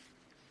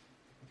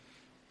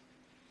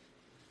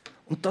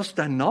 Und dass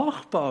dein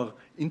Nachbar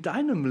in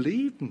deinem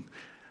Leben,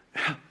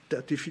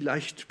 der dich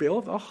vielleicht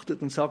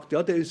beobachtet und sagt,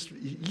 ja, der ist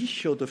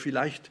ich oder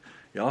vielleicht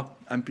ja,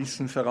 ein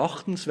bisschen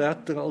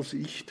verachtenswerter als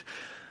ich,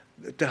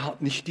 der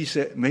hat nicht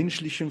diese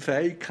menschlichen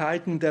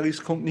Fähigkeiten,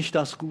 kommt nicht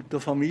aus guter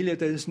Familie,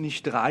 der ist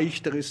nicht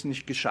reich, der ist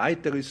nicht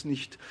gescheit, der ist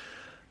nicht,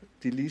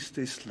 die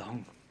Liste ist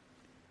lang.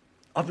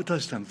 Aber da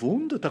ist ein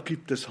Wunder, da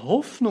gibt es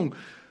Hoffnung.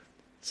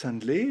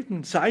 Sein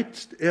Leben,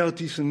 seit er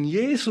diesen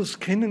Jesus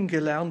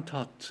kennengelernt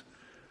hat,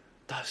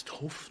 da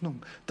ist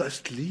Hoffnung, da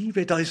ist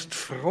Liebe, da ist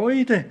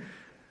Freude,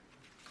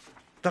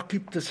 da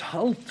gibt es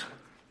Halt.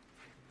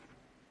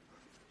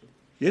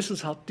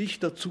 Jesus hat dich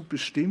dazu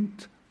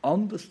bestimmt,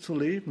 anders zu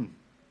leben.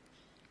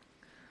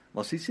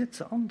 Was ist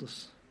jetzt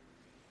anders?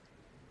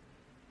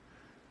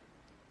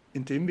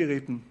 Indem wir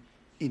eben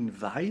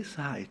in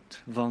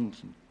Weisheit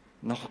wandeln,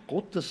 nach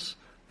Gottes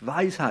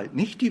Weisheit,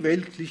 nicht die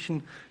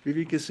weltlichen, wie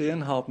wir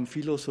gesehen haben,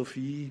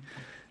 Philosophie,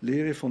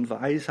 Lehre von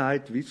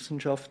Weisheit,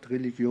 Wissenschaft,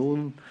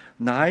 Religion.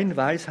 Nein,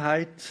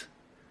 Weisheit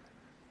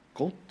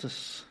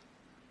Gottes.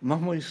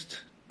 Manchmal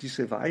ist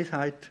diese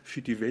Weisheit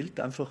für die Welt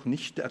einfach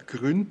nicht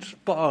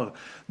ergründbar,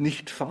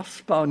 nicht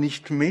fassbar,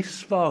 nicht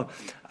messbar,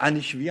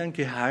 eigentlich wie ein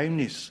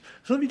Geheimnis.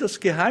 So wie das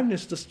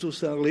Geheimnis, das du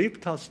so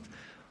erlebt hast,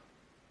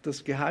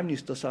 das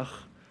Geheimnis, das auch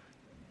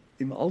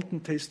im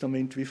Alten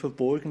Testament wie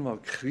verborgen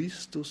war,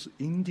 Christus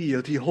in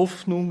dir, die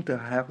Hoffnung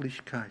der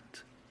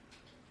Herrlichkeit.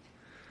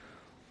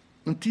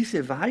 Und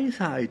diese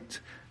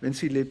Weisheit, wenn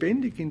sie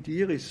lebendig in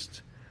dir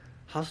ist,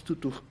 hast du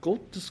durch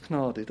Gottes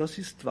Gnade, das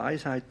ist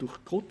Weisheit,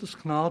 durch Gottes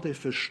Gnade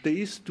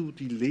verstehst du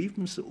die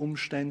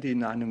Lebensumstände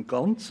in einem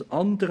ganz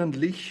anderen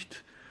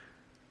Licht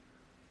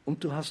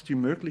und du hast die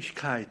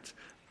Möglichkeit,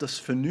 das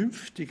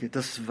Vernünftige,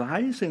 das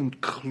Weise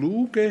und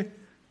Kluge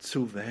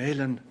zu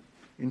wählen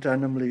in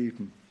deinem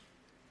Leben.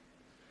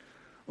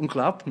 Und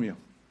glaubt mir,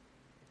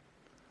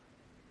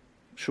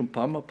 schon ein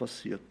paar Mal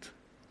passiert,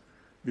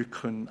 wir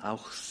können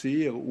auch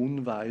sehr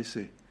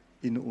unweise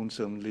in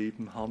unserem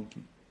Leben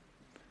handeln.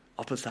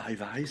 Aber sei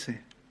weise.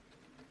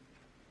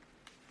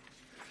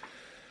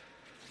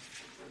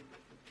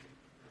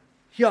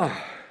 Ja,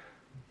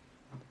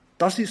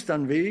 das ist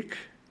ein Weg,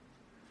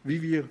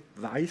 wie wir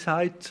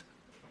Weisheit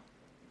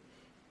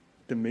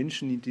den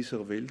Menschen in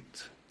dieser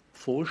Welt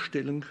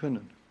vorstellen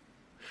können.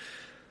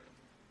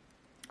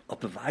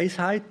 Aber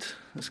Weisheit,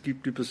 es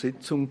gibt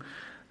Übersetzung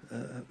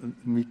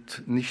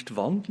mit nicht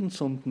wandeln,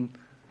 sondern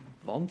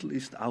Wandel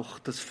ist auch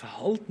das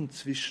Verhalten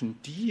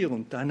zwischen dir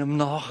und deinem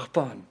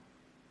Nachbarn.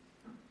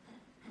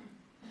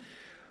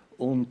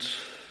 Und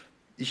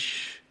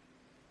ich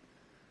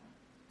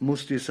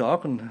muss dir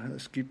sagen,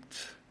 es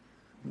gibt,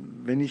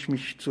 wenn ich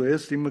mich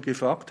zuerst immer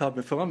gefragt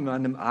habe, vor allem in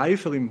meinem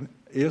Eifer im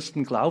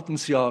ersten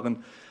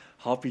Glaubensjahren,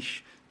 habe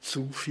ich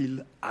zu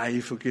viel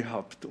Eifer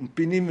gehabt und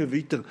bin immer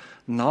wieder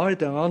nahe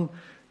daran,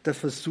 der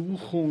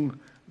Versuchung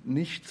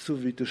nicht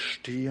zu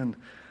widerstehen,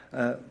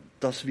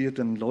 dass wir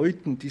den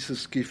Leuten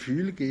dieses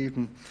Gefühl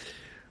geben,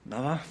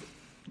 na,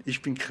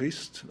 ich bin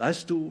Christ,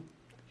 weißt du,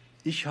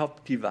 ich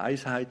habe die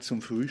Weisheit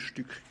zum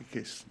Frühstück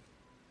gegessen.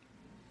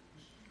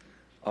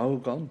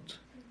 Arrogant.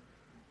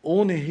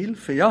 Ohne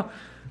Hilfe, ja,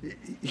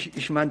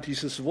 ich meine,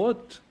 dieses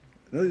Wort,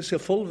 das ist ja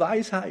voll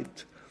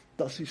Weisheit.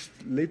 Das ist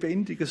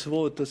lebendiges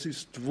Wort, das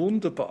ist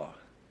wunderbar.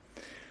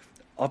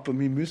 Aber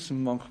wir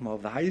müssen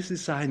manchmal weise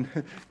sein,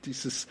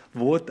 dieses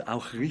Wort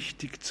auch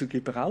richtig zu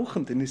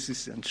gebrauchen, denn es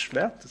ist ein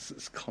Schwert,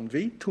 es kann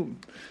wehtun.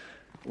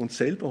 Uns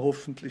selber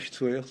hoffentlich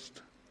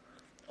zuerst,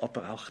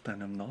 aber auch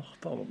deinem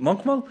Nachbarn.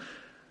 Manchmal,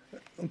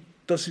 und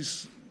das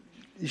ist,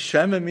 ich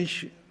schäme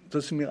mich,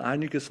 dass mir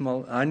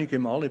einige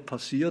Male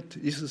passiert,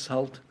 ist es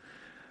halt,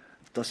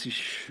 dass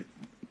ich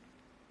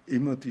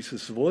immer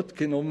dieses Wort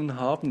genommen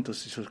habe,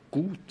 das ist ja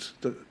gut,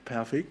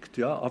 perfekt,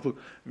 ja, aber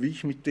wie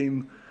ich mit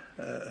dem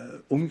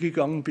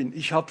umgegangen bin,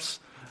 ich habe es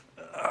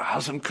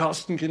aus dem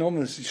Kasten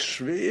genommen, es ist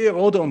schwer,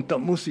 oder? Und da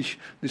muss ich,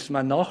 das ist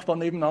mein Nachbar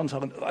nebenan,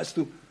 sagen, weißt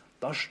du,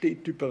 das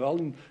steht überall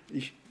und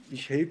ich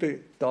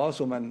hebe da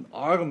so meinen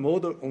Arm,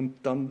 oder? Und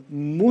dann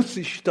muss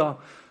ich da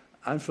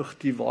einfach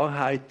die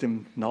Wahrheit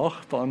dem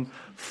Nachbarn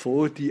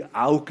vor die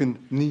Augen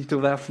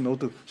niederwerfen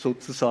oder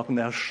sozusagen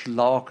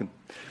erschlagen.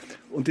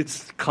 Und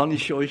jetzt kann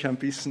ich euch ein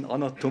bisschen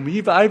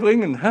Anatomie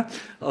beibringen.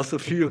 Also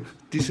für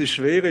diese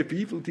schwere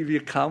Bibel, die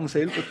wir kaum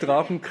selber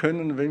tragen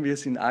können, wenn wir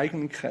es in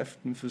eigenen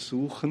Kräften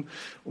versuchen.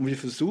 Und wir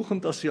versuchen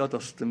das ja,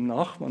 das dem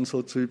Nachbarn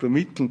so zu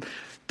übermitteln.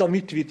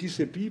 Damit wir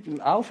diese Bibel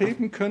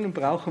aufheben können,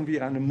 brauchen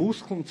wir einen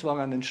Muskel, und zwar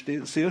einen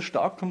sehr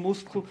starken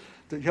Muskel.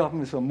 Ich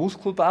habe so einen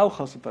Muskelbauch,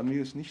 also bei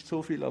mir ist nicht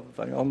so viel, aber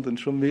bei anderen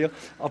schon mehr.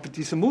 Aber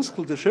dieser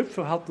Muskel, der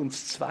Schöpfer hat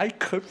uns 2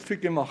 Köpfe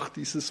gemacht,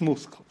 dieses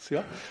Muskels.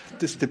 Ja?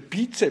 Das ist der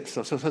Bizeps,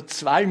 also es hat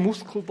 2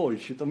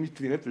 Muskelbäuche,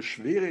 damit wir etwas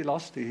schwere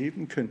Last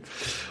heben können.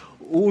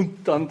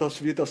 Und dann,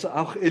 dass wir das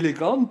auch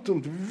elegant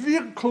und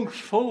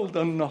wirkungsvoll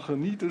dann nachher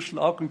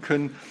niederschlagen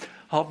können,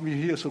 haben wir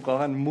hier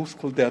sogar einen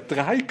Muskel, der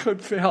 3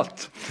 Köpfe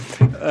hat.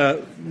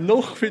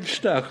 Noch viel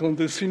stärker,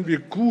 und das sind wir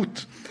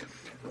gut.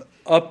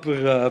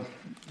 Aber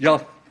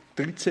ja,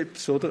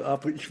 Trizeps, oder?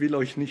 Aber ich will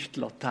euch nicht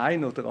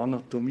Latein oder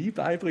Anatomie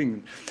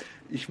beibringen.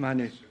 Ich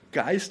meine,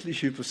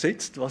 geistlich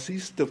übersetzt, was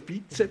ist der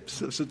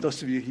Bizeps? Also,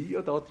 dass wir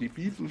hier da die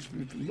Bibel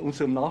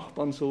unserem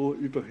Nachbarn so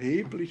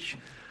überheblich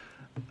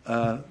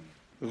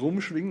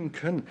rumschwingen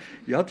können.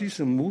 Ja,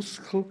 dieser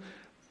Muskel,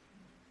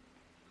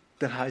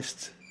 der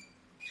heißt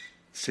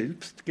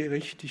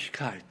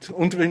Selbstgerechtigkeit.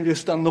 Und wenn wir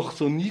es dann noch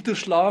so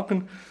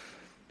niederschlagen,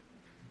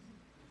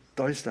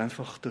 da ist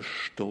einfach der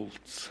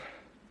Stolz.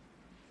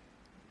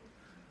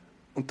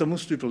 Und da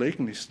musst du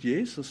überlegen, ist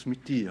Jesus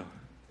mit dir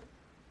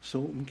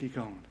so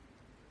umgegangen?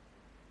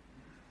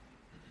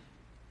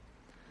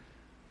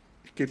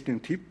 Ich gebe dir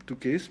einen Tipp, du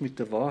gehst mit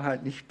der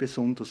Wahrheit nicht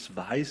besonders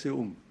weise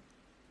um.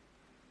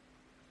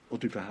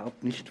 Oder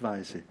überhaupt nicht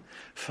weise.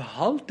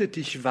 Verhalte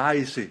dich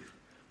weise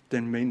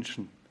den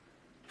Menschen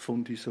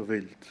von dieser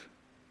Welt.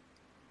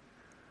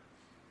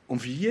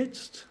 Und wie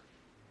jetzt?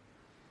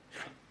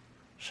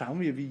 Schauen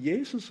wir, wie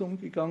Jesus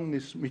umgegangen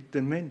ist mit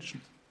den Menschen.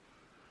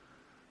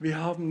 Wir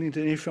haben in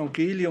den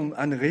Evangelium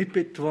ein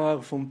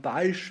Repertoire von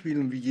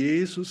Beispielen, wie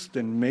Jesus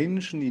den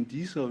Menschen in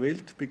dieser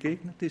Welt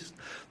begegnet ist.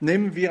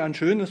 Nehmen wir ein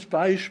schönes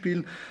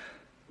Beispiel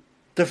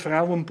der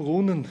Frau am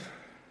Brunnen.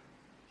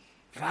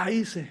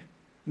 Weise,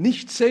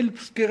 nicht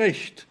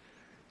selbstgerecht,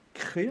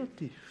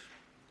 kreativ,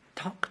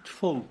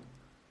 taktvoll,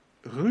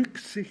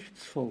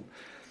 rücksichtsvoll,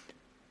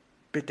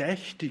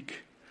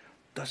 bedächtig,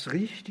 das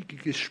richtige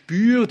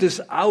Gespür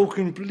des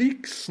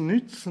Augenblicks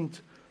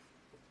nützend,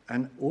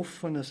 ein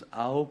offenes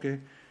Auge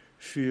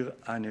für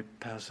eine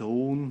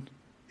Person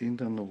in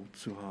der Not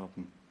zu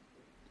haben.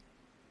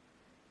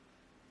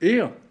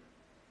 Er,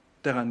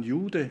 der ein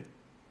Jude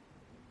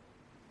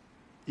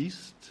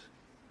ist,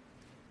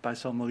 bei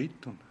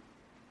Samaritern.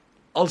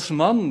 Als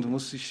Mann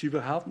muss es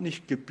überhaupt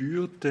nicht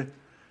gebührte,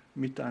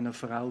 mit einer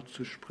Frau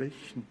zu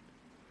sprechen.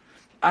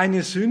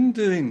 Eine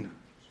Sünderin,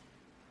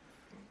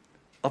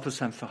 aber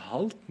sein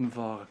Verhalten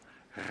war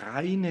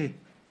reine,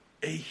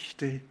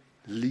 echte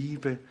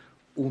Liebe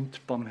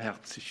und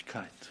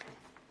Barmherzigkeit.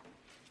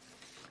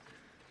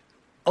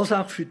 Also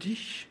auch für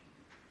dich,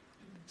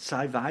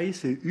 sei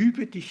weise,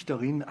 übe dich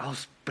darin,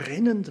 aus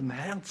brennendem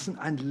Herzen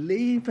ein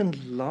Leben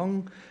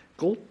lang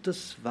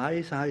Gottes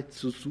Weisheit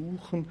zu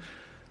suchen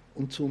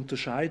und zu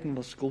unterscheiden,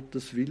 was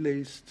Gottes Wille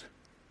ist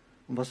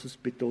und was es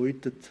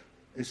bedeutet,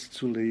 es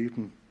zu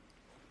leben.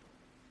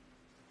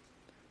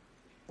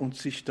 Und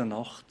sich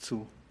danach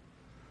zu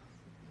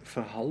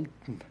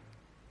verhalten.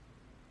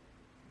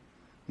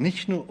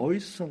 Nicht nur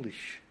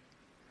äußerlich,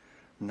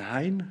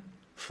 nein,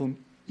 von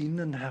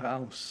innen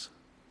heraus.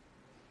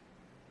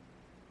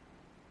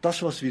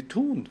 Das, was wir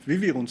tun,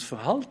 wie wir uns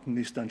verhalten,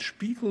 ist ein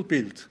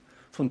Spiegelbild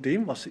von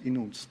dem, was in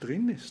uns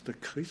drin ist, der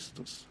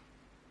Christus.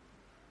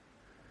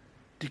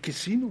 Die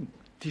Gesinnung,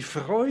 die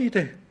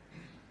Freude,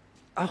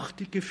 auch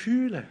die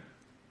Gefühle.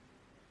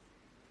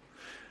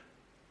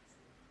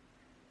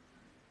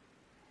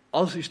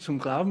 Als ich zum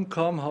Glauben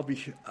kam, habe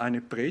ich eine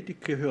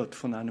Predigt gehört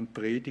von einem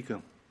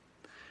Prediger,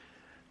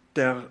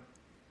 der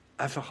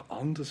einfach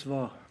anders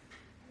war.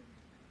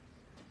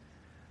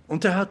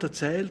 Und er hat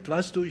erzählt,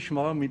 weißt du, ich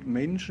war mit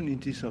Menschen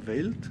in dieser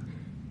Welt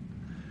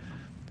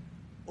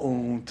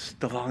und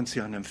da waren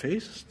sie an einem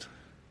Fest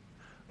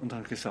und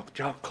haben gesagt,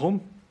 ja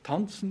komm,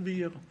 tanzen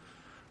wir.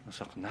 Und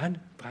sagt, nein,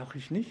 brauche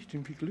ich nicht,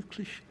 ich bin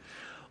glücklich.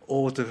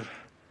 Oder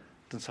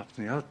dann sagt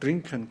er, ja,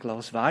 trink ein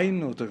Glas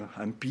Wein oder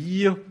ein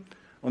Bier.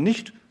 Und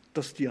nicht,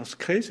 dass die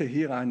Askese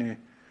hier eine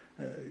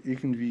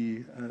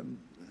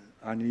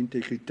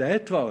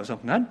Integrität war. Er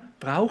sagt, nein,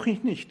 brauche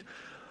ich nicht.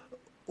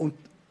 Und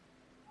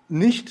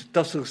nicht,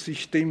 dass er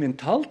sich dem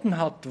enthalten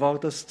hat, war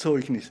das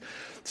Zeugnis,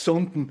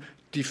 sondern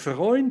die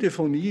Freunde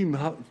von ihm,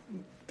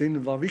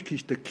 denen war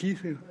wirklich der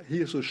Kiel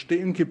hier so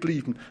stehen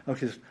geblieben. Er hat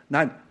gesagt,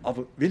 nein,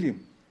 aber William,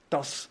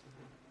 das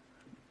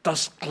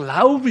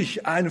glaube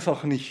ich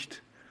einfach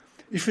nicht.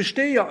 Ich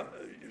verstehe ja,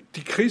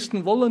 die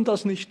Christen wollen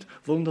das nicht,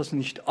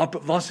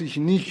 aber was ich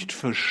nicht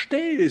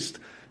verstehe ist,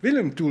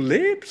 William, du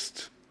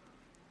lebst,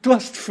 du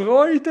hast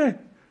Freude,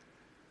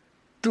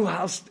 du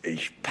hast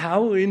echt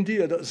Power in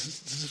dir, das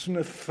ist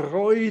eine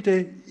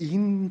Freude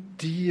in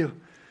dir,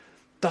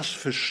 das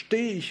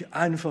verstehe ich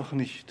einfach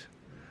nicht.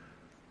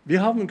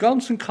 Wir haben einen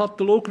ganzen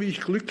Katalog, wie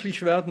ich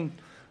glücklich werden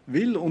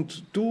will,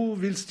 und du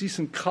willst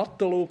diesen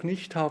Katalog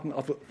nicht haben,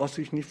 aber was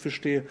ich nicht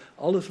verstehe,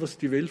 alles, was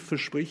die Welt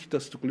verspricht,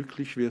 dass du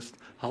glücklich wirst,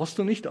 hast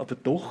du nicht, aber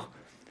doch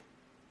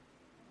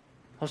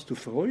hast du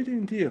Freude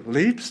in dir,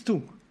 lebst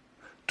du,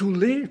 du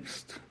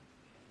lebst.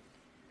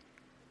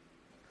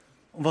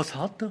 Und was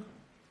hat er?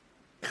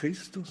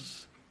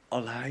 Christus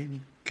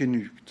allein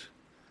genügt.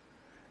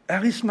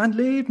 Er ist mein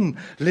Leben,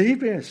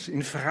 lebe es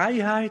in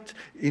Freiheit,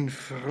 in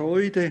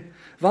Freude,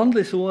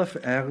 wandle so auf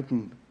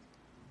Erden.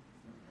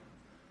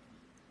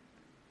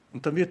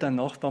 Und dann wird dein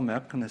Nachbar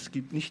merken, es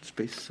gibt nichts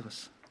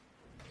Besseres.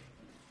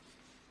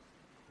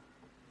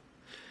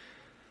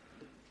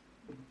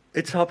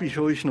 Jetzt habe ich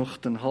euch noch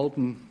den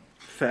halben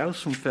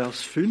Vers um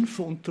Vers 5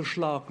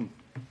 unterschlagen.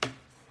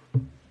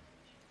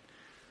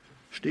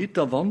 Steht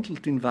da,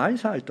 wandelt in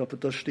Weisheit, aber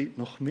da steht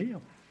noch mehr.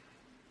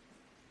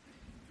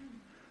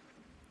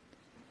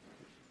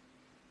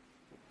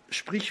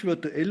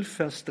 Sprichwörter 11,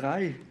 Vers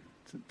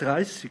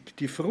 30.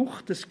 Die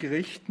Frucht des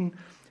Gerechten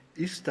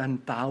ist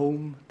ein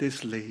Baum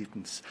des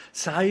Lebens.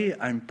 Sei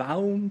ein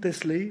Baum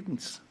des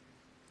Lebens.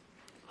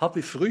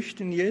 Habe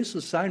Früchte in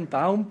Jesus, sei ein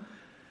Baum,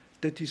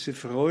 der diese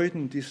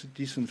Freuden,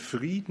 diesen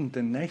Frieden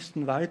den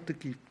Nächsten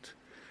weitergibt.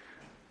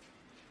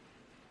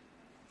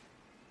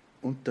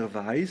 Und der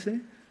Weise,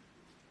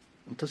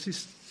 und das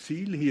ist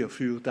Ziel hier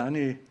für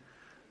deine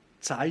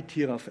Zeit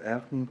hier auf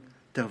Erden,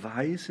 der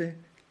Weise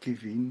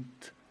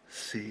gewinnt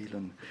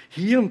Seelen.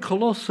 Hier im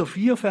Kolosser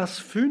 4, Vers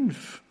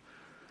 5,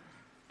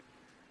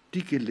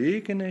 die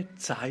gelegene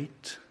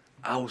Zeit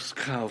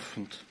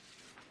auskaufend.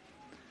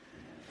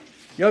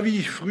 Ja, wie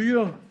ich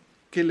früher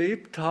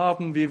gelebt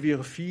habe, wie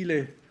wir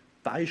viele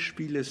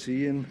Beispiele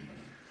sehen,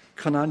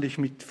 kann eigentlich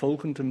mit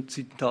folgendem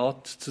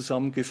Zitat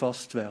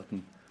zusammengefasst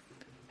werden.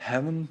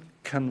 Heaven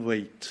can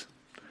wait.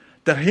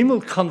 Der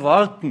Himmel kann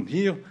warten.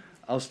 Hier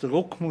aus der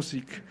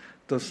Rockmusik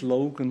der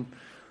Slogan.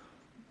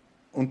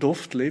 Und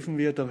oft leben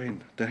wir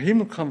darin. Der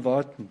Himmel kann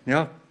warten.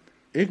 Ja,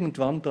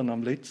 irgendwann dann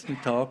am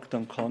letzten Tag,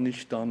 dann kann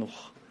ich da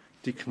noch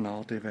die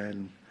Gnade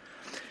wählen.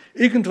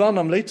 Irgendwann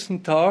am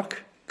letzten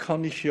Tag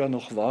kann ich ja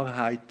noch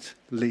Wahrheit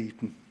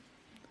leben.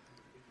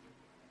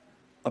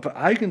 Aber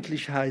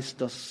eigentlich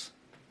heißt das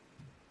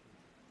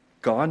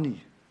gar nie.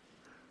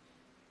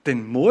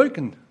 Denn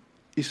morgen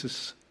ist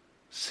es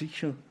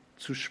sicher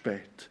zu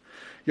spät.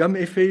 Ja, im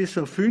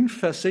Epheser 5,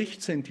 Vers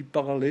 16, die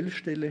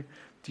Parallelstelle,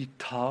 die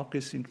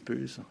Tage sind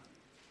böse.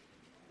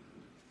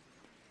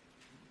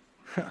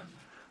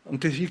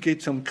 Und hier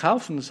geht es um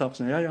Kaufen, da sagt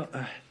man, ja,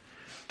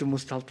 du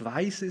musst halt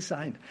weise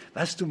sein.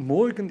 Weißt du,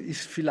 morgen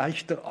ist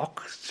vielleicht der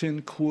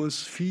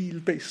Aktienkurs viel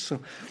besser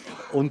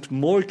und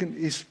morgen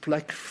ist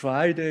Black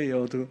Friday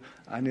oder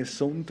eine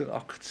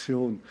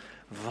Sonderaktion.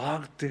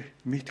 Warte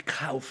mit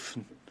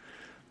Kaufen.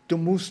 Du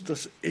musst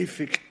das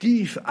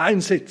effektiv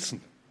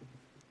einsetzen.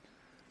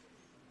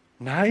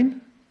 Nein,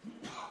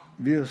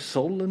 wir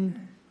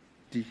sollen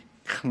die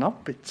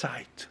knappe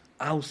Zeit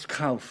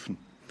auskaufen.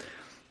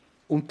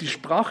 Und die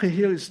Sprache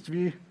hier ist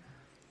wie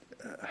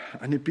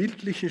eine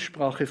bildliche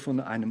Sprache von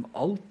einem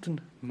alten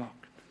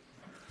Markt.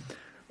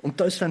 Und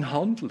da ist ein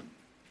Handel.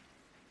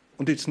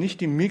 Und jetzt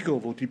nicht im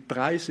Migros, wo die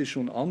Preise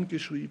schon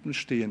angeschrieben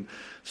stehen,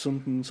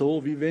 sondern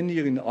so, wie wenn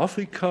ihr in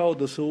Afrika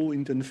oder so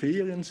in den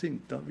Ferien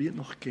sind, da wird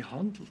noch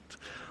gehandelt.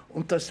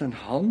 Und da ist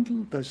ein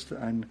Handel, da ist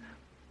ein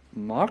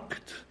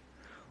Markt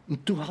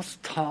und du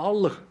hast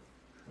Taler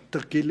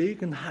der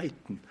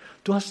Gelegenheiten.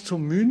 Du hast so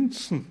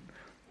Münzen,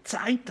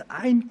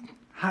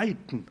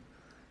 Zeiteinheiten,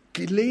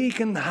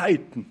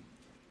 Gelegenheiten.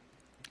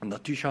 Und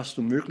natürlich hast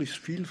du möglichst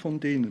viel von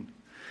denen.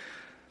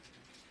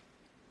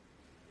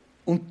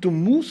 Und du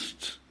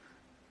musst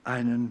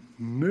einen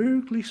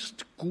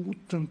möglichst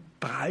guten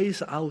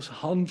Preis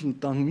aushandeln,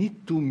 damit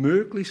du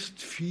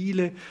möglichst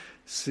viele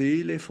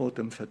Seelen vor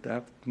dem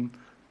Verderben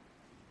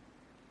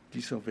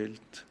dieser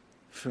Welt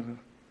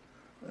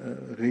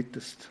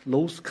rettest,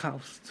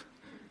 loskaufst.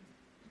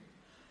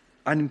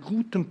 Einen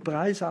guten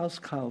Preis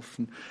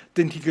auskaufen,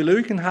 denn die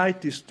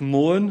Gelegenheit ist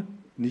morgen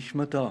nicht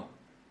mehr da.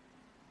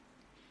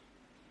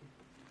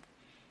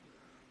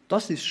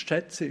 Das ist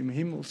Schätze im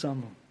Himmel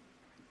sammeln.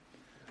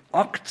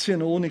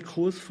 Aktien ohne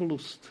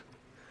Kursverlust.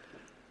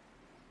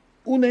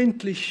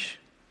 Unendlich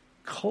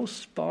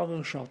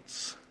kostbarer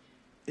Schatz.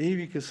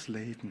 Ewiges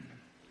Leben.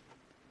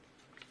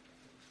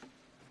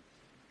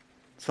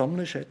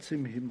 Sammle Schätze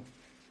im Himmel.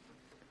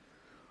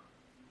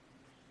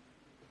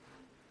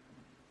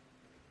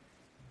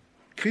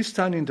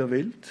 Christsein in der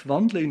Welt,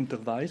 wandle in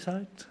der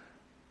Weisheit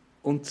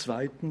und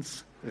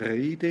zweitens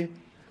rede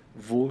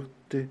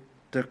Worte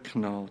der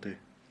Gnade.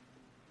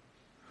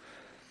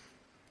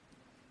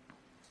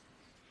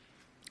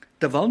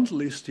 Der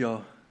Wandel ist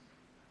ja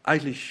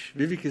eigentlich,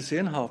 wie wir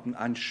gesehen haben,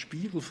 ein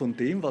Spiegel von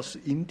dem, was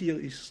in dir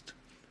ist.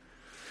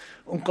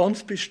 Und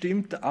ganz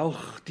bestimmt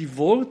auch die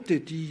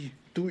Worte, die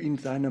du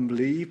in deinem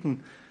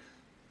Leben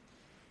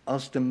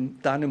aus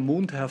deinem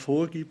Mund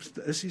hervorgibst,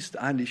 es ist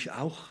eigentlich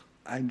auch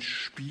ein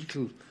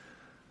Spiegel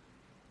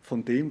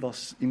von dem,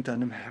 was in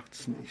deinem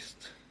Herzen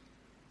ist.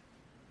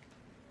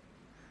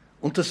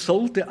 Und das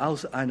sollte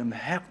aus einem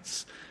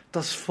Herz,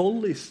 das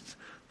voll ist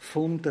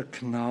von der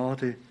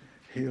Gnade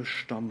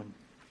herstammen.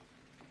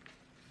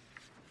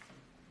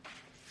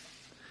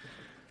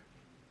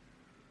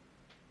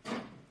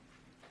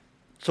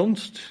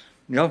 Sonst,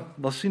 ja,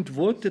 was sind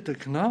Worte der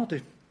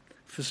Gnade?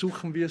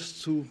 Versuchen wir es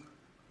zu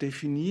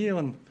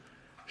definieren.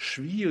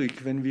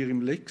 Schwierig, wenn wir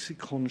im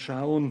Lexikon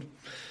schauen.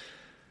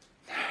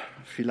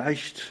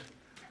 Vielleicht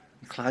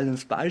ein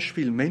kleines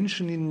Beispiel.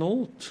 Menschen in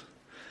Not.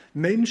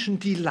 Menschen,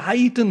 die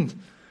leiden.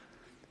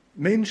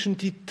 Menschen,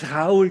 die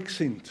traurig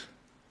sind.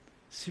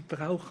 Sie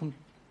brauchen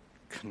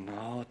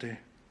Gnade.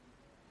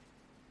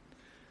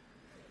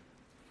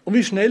 Und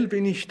wie schnell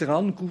bin ich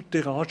dran,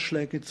 gute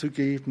Ratschläge zu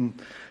geben,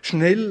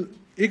 schnell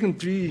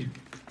irgendwie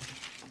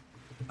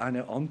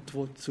eine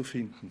Antwort zu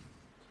finden.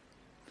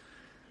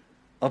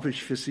 Aber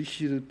ich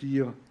versichere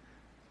dir,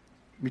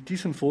 mit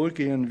diesem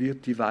Vorgehen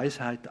wird die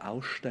Weisheit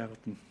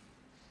aussterben.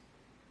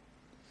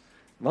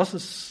 Was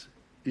es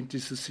in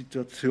dieser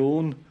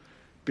Situation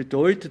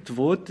bedeutet,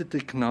 Worte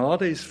der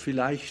Gnade, ist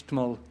vielleicht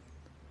mal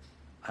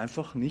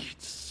einfach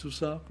nichts zu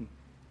sagen.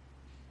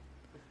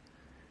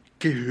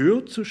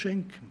 Gehör zu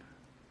schenken,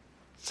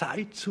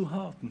 Zeit zu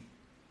haben,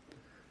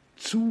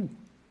 zuhören.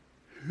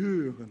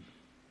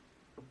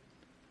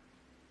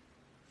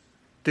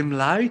 Dem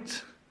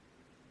Leid,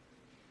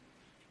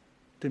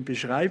 den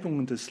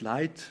Beschreibungen des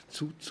Leids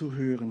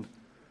zuzuhören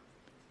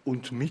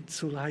und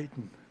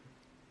mitzuleiden.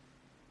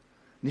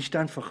 Nicht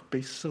einfach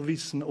besser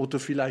wissen oder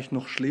vielleicht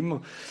noch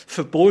schlimmer,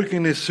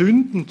 verborgene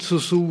Sünden zu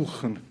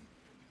suchen.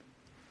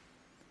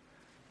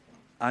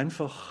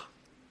 Einfach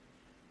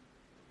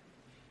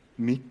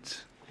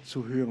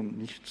mitzuhören,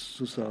 nichts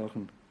zu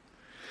sagen.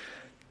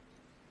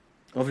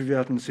 Aber wir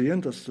werden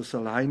sehen, dass das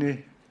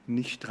alleine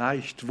nicht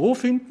reicht. Wo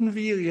finden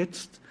wir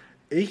jetzt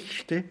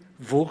echte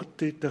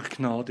Worte der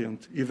Gnade?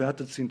 Und ihr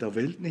werdet es in der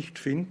Welt nicht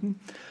finden.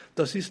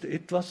 Das ist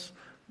etwas,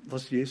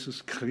 was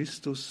Jesus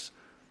Christus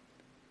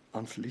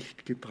ans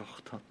Licht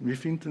gebracht hat. Wir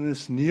finden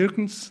es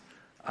nirgends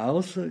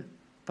außer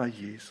bei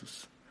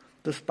Jesus.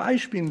 Das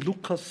Beispiel in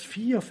Lukas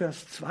 4,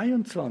 Vers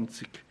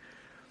 22,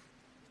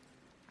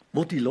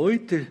 wo die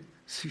Leute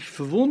sich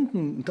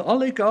verwunden und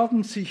alle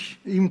gaben sich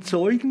ihm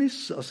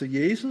Zeugnis, also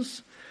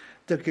Jesus,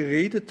 der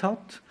geredet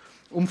hat,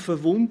 und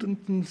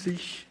verwundeten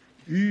sich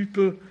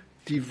über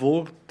die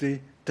Worte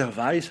der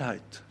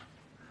Weisheit.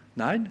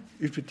 Nein,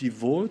 über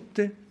die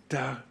Worte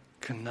der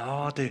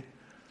Gnade.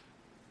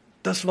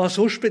 Das war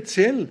so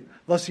speziell,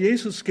 was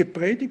Jesus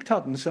gepredigt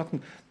hat. Und sie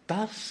sagten,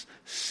 das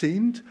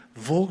sind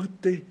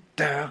Worte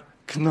der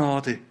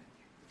Gnade.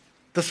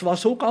 Das war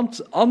so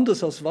ganz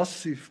anders, als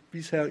was sie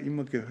bisher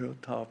immer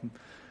gehört haben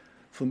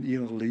von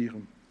ihrer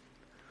Lehre.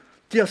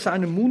 Die aus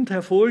seinem Mund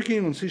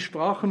hervorgingen und sie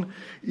sprachen,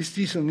 ist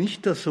dieser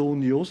nicht der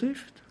Sohn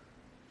Josef?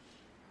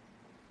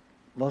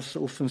 Was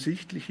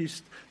offensichtlich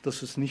ist,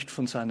 dass es nicht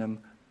von seinem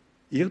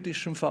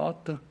irdischen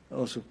Vater,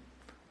 also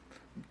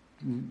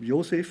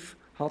Josef,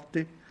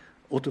 hatte,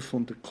 oder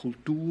von der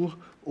Kultur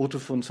oder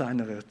von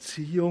seiner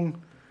Erziehung.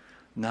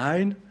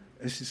 Nein,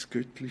 es ist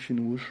göttlichen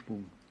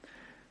Ursprung.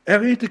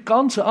 Er redet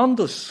ganz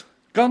anders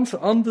Ganz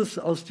anders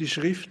als die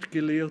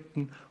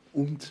Schriftgelehrten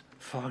und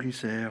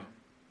Pharisäer.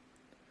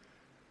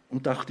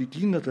 Und auch die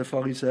Diener der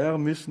Pharisäer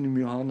müssen im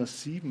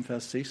Johannes 7,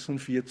 Vers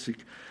 46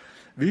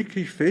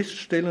 wirklich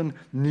feststellen,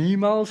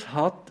 niemals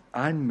hat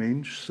ein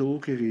Mensch so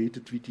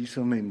geredet wie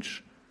dieser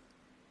Mensch.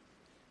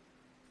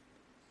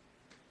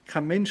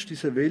 Kein Mensch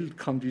dieser Welt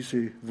kann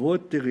diese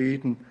Worte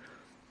reden,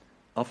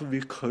 aber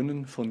wir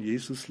können von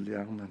Jesus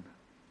lernen.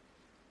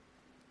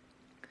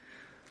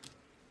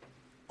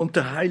 Und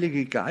der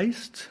Heilige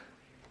Geist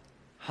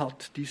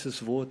hat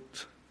dieses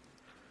Wort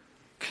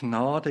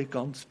Gnade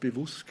ganz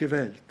bewusst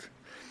gewählt.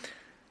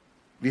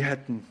 Wir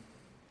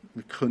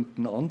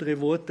könnten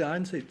andere Worte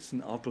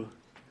einsetzen, aber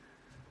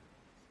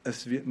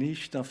es wird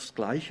nicht aufs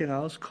Gleiche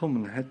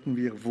rauskommen. Hätten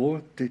wir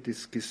Worte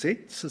des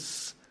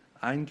Gesetzes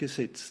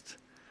eingesetzt,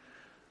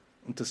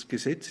 und das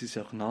Gesetz ist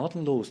ja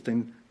gnadenlos,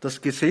 denn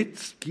das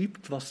Gesetz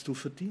gibt, was du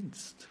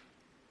verdienst.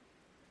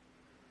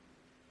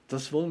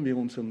 Das wollen wir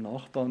unserem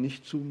Nachbarn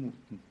nicht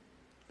zumuten.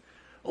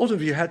 Oder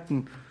wir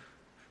hätten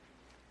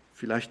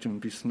vielleicht ein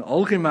bisschen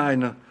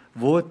allgemeiner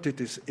Worte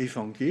des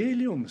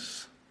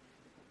Evangeliums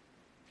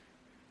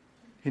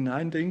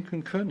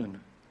hineindenken können.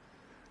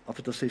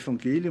 Aber das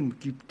Evangelium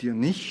gibt dir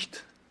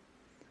nicht,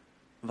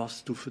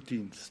 was du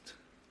verdienst.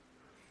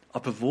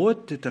 Aber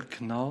Worte der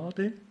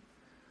Gnade,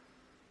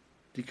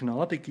 die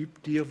Gnade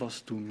gibt dir,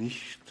 was du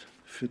nicht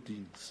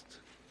verdienst.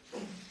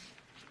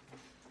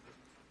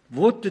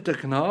 Worte der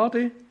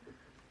Gnade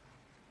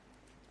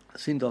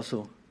sind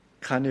also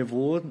keine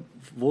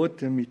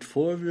Worte mit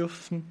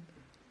Vorwürfen,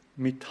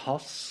 mit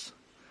Hass,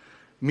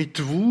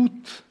 mit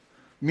Wut,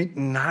 mit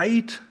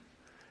Neid,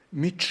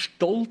 mit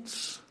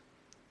Stolz,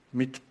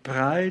 mit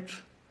Pride.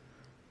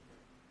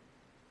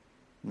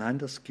 Nein,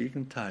 das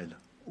Gegenteil,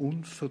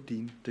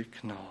 unverdiente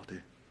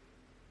Gnade.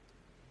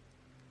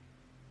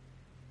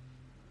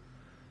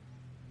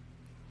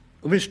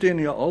 Und wir stehen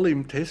ja alle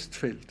im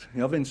Testfeld.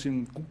 Ja, wenn es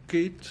ihm gut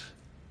geht,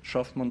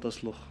 schafft man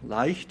das noch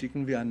leicht,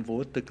 irgendwie ein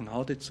Wort der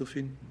Gnade zu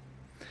finden.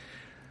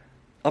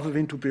 Aber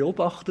wenn du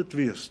beobachtet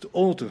wirst,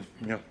 oder,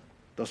 ja,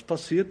 das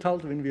passiert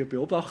halt, wenn wir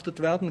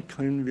beobachtet werden,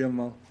 können wir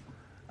mal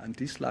ein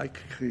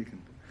Dislike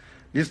kriegen.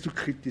 Wirst du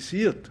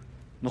kritisiert,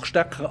 noch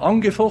stärker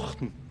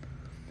angefochten,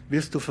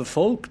 wirst du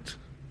verfolgt.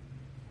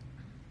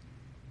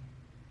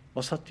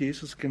 Was hat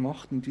Jesus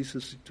gemacht in dieser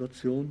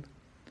Situation?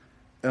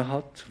 Er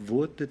hat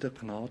Worte der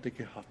Gnade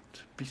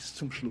gehabt, bis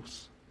zum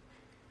Schluss.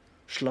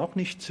 Schlag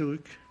nicht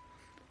zurück,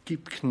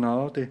 gib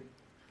Gnade,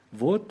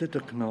 Worte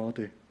der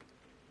Gnade.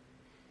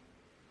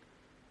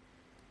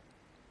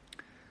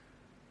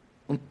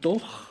 Und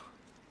doch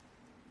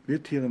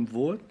wird hier ein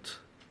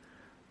Wort,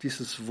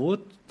 dieses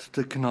Wort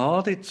der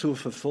Gnade zur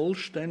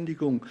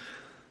Vervollständigung,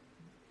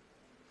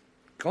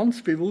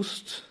 ganz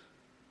bewusst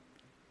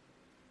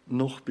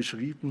noch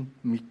beschrieben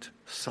mit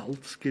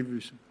Salz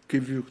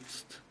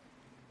gewürzt.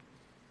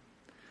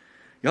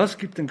 Ja, es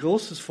gibt ein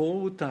großes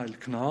Vorurteil.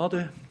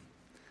 Gnade,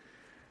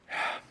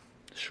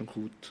 ja, ist schon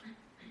gut,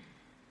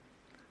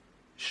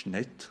 ist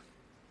nett,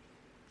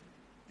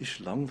 ist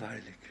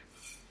langweilig.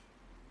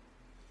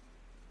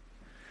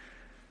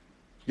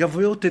 Ja,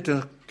 Worte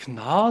der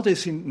Gnade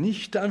sind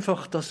nicht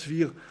einfach, dass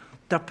wir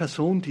der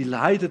Person, die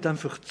leidet,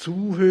 einfach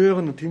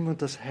zuhören und immer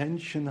das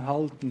Händchen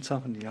halten und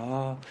sagen,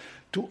 ja,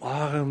 du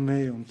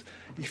Arme, und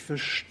ich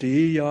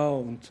verstehe ja,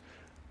 und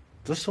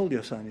das soll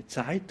ja seine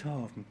Zeit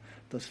haben,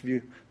 dass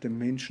wir den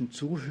Menschen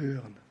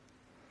zuhören.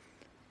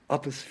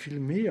 Aber es ist viel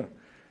mehr.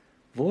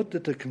 Worte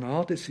der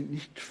Gnade sind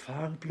nicht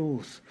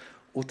farblos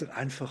oder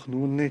einfach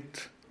nur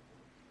nett.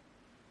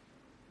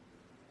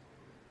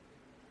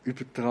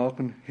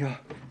 Übertragen, ja,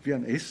 wie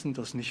ein Essen,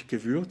 das nicht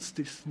gewürzt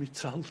ist mit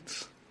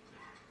Salz.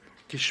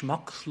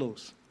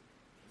 Geschmackslos,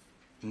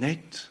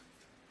 nett,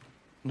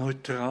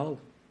 neutral.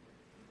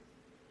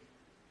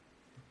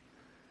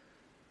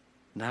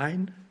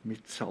 Nein,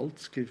 mit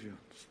Salz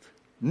gewürzt.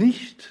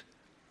 Nicht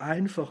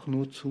einfach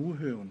nur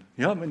zuhören.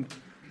 Ja, wenn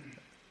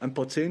ein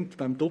Patient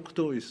beim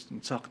Doktor ist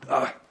und sagt,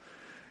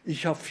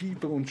 ich habe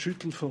Fieber und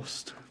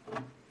Schüttelfrost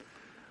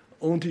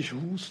und ich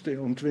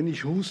huste, und wenn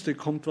ich huste,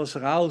 kommt was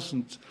raus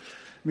und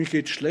mir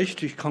geht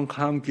schlecht, ich kann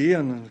kaum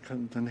gehen,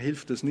 dann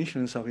hilft es nicht,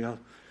 wenn ich sage, ja,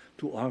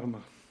 du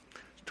Armer,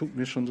 tut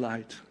mir schon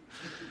leid.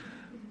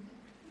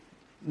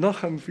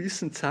 Nach einer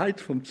gewissen Zeit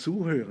vom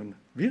Zuhören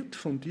wird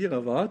von dir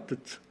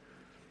erwartet,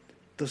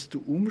 dass du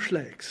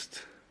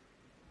umschlägst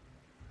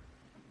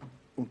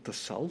und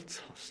das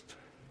Salz hast.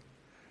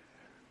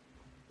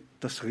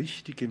 Das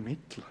richtige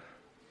Mittel.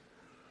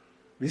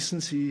 Wissen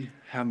Sie,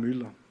 Herr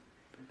Müller,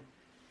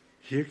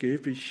 hier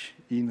gebe ich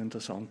Ihnen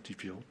das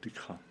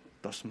Antibiotika.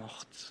 Das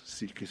macht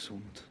Sie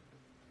gesund.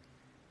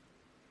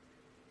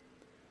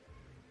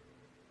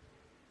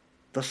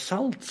 Das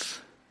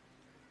Salz,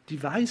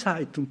 die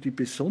Weisheit und die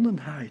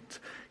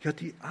Besonnenheit, ja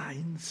die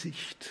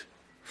Einsicht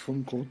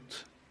von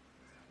Gott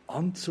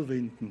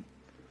anzuwenden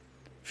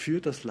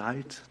für das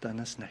Leid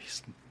deines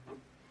Nächsten.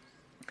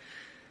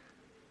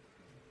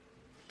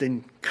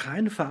 Denn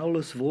kein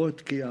faules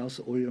Wort gehe aus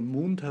eurem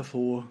Mund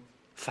hervor,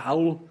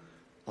 faul,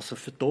 also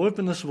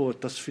verdorbenes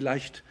Wort, das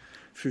vielleicht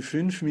für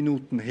 5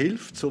 Minuten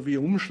hilft, so wie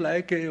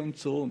Umschläge und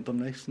so, und am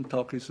nächsten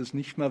Tag ist es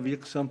nicht mehr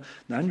wirksam.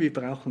 Nein, wir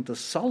brauchen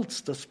das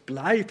Salz, das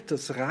bleibt,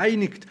 das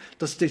reinigt,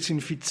 das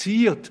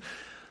desinfiziert,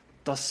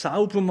 das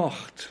sauber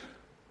macht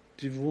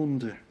die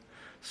Wunde,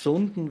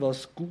 sondern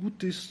was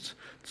gut ist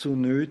zur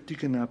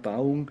nötigen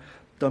Erbauung,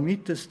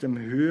 damit es dem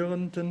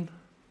Hörenden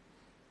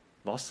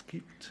was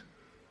gibt?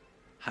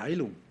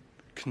 Heilung,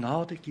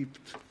 Gnade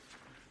gibt,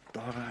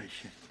 da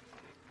reiche.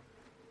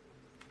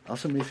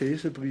 Also im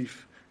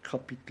Epheserbrief,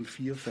 Kapitel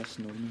 4, Vers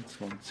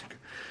 29.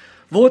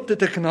 Worte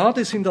der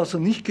Gnade sind also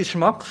nicht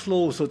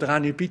geschmackslos oder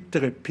eine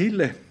bittere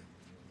Pille,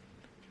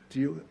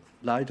 die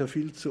leider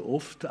viel zu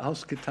oft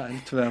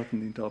ausgeteilt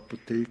werden in der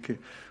Apotheke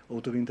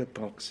oder in der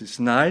Praxis.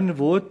 Nein,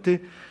 Worte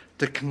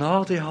der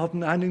Gnade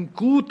haben einen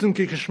guten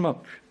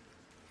Geschmack,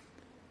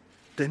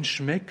 denn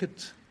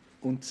schmecket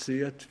und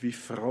seht, wie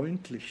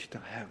freundlich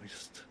der Herr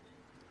ist.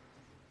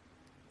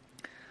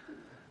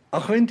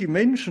 Auch wenn die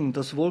Menschen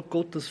das Wort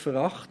Gottes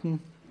verachten,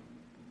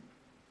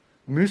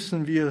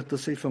 müssen wir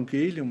das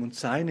Evangelium und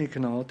seine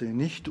Gnade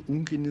nicht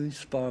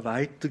ungenießbar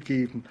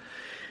weitergeben.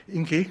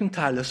 Im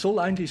Gegenteil, es soll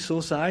eigentlich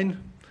so sein,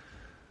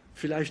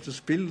 vielleicht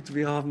das Bild,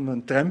 wir haben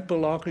ein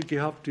Tremperlager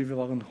gehabt, wir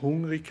waren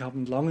hungrig,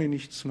 haben lange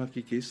nichts mehr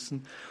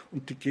gegessen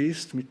und du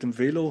gehst mit dem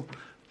Velo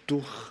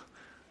durch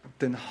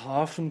den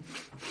Hafen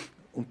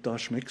und da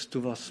schmeckst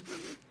du was,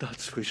 da hat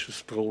es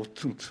frisches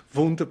Brot und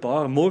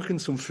wunderbar,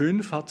 morgens um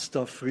 5 hat es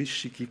da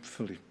frische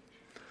Gipfeli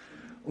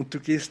und du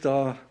gehst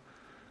da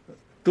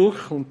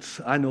durch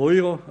und 1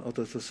 Euro,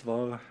 oder das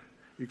war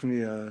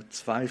irgendwie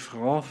 2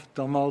 Francs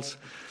damals,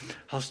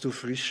 hast du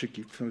frische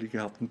Gipfeli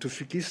gehabt. Und du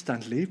vergisst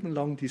dein Leben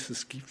lang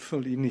dieses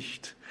Gipfeli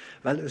nicht,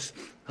 weil es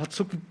hat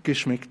so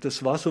geschmeckt,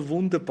 es war so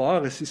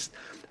wunderbar, es ist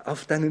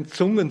auf deinen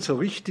Zungen so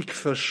richtig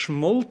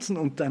verschmolzen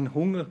und dein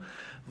Hunger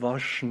war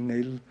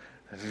schnell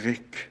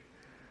weg.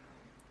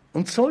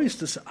 Und so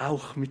ist es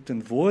auch mit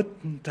den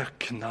Worten der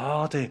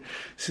Gnade.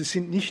 Sie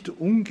sind nicht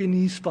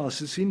ungenießbar,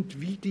 sie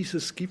sind wie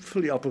dieses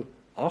Gipfeli, aber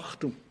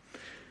Achtung,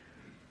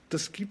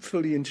 das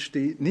Gipfeli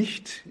entsteht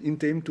nicht,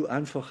 indem du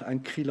einfach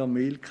 1 Kilo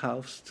Mehl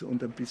kaufst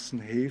und ein bisschen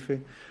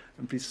Hefe,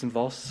 ein bisschen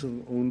Wasser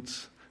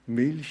und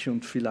Milch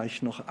und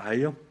vielleicht noch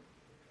Eier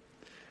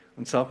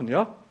und sagen,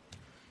 ja,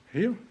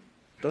 hier,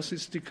 das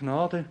ist die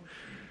Gnade,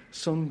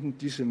 sondern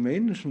diese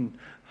Menschen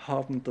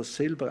haben das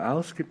selber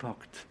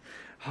ausgepackt,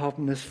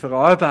 haben es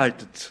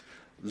verarbeitet,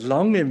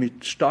 lange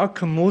mit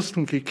starken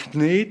Muskeln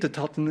geknetet,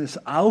 hatten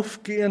es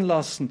aufgehen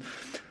lassen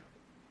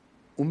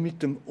und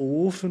mit dem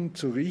Ofen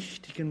zur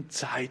richtigen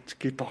Zeit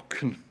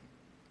gebacken.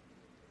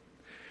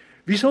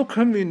 Wieso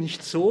können wir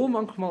nicht so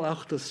manchmal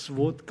auch das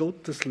Wort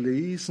Gottes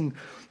lesen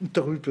und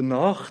darüber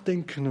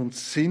nachdenken und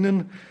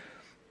sinnen,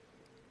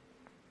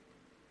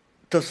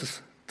 dass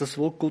es das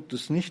Wort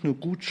Gottes nicht nur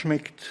gut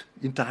schmeckt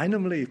in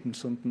deinem Leben,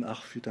 sondern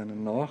auch für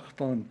deinen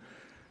Nachbarn?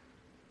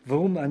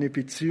 Warum eine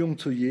Beziehung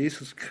zu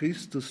Jesus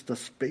Christus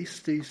das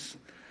Beste ist,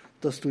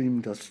 dass du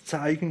ihm das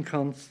zeigen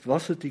kannst,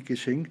 was er dir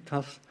geschenkt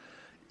hat,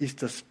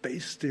 ist das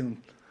Beste und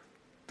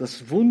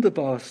das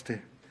Wunderbarste.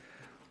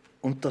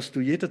 Und dass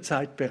du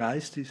jederzeit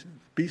bereit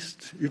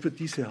bist, über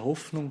diese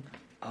Hoffnung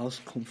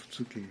Auskunft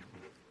zu geben.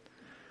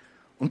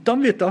 Und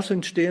dann wird das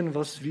entstehen,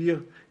 was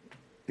wir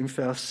im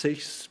Vers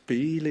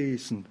 6b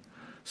lesen,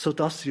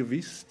 sodass ihr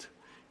wisst,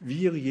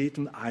 wie ihr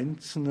jeden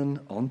Einzelnen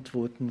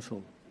antworten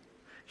soll.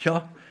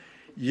 Ja,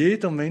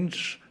 jeder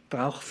Mensch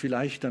braucht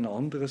vielleicht ein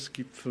anderes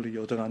Gipfeli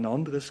oder ein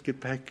anderes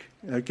Gebäck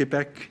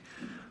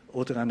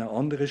oder eine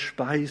andere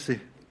Speise.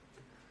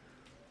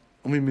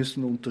 Und wir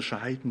müssen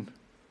unterscheiden.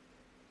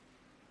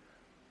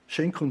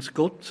 Schenk uns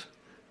Gott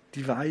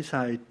die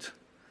Weisheit,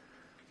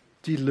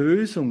 die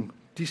Lösung,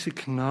 diese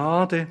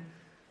Gnade,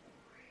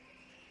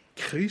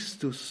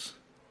 Christus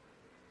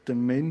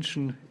dem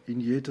Menschen in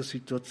jeder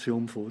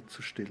Situation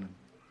vorzustellen.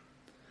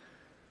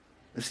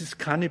 Es ist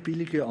keine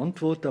billige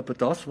Antwort, aber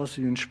das, was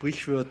wir in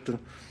Sprichwörter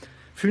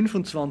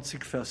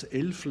 25, Vers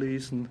 11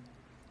 lesen,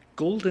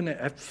 goldene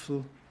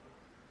Äpfel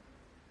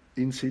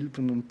in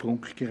silbernen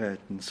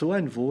Prunkgeräten. So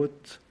ein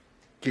Wort,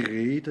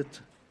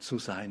 geredet zu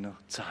seiner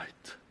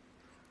Zeit.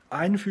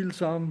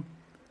 Einfühlsam,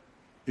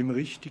 im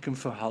richtigen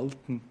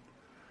Verhalten,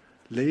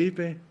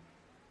 lebe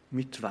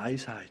mit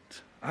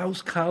Weisheit.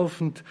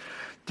 Auskaufend,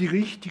 die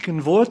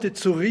richtigen Worte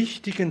zur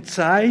richtigen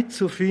Zeit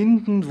zu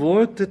finden,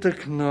 Worte der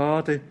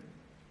Gnade,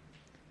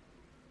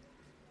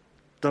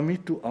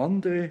 damit du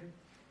andere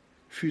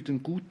für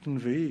den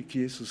guten Weg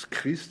Jesus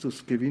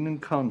Christus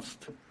gewinnen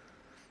kannst,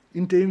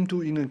 indem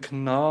du ihnen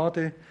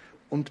Gnade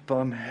und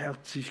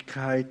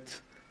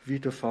Barmherzigkeit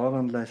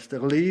widerfahren lässt,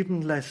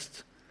 erleben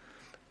lässt,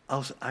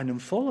 aus einem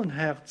vollen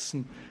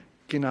Herzen,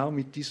 genau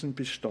mit diesen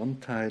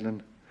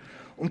Bestandteilen.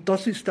 Und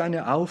das ist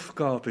deine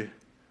Aufgabe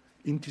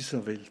in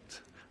dieser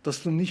Welt,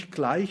 dass du nicht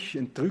gleich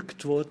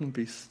entrückt worden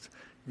bist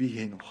wie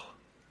Henoch.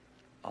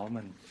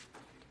 Amen.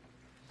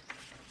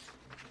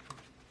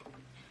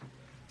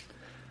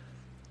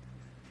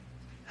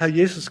 Herr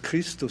Jesus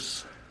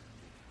Christus,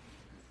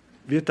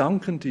 wir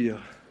danken dir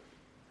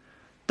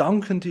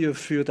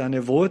für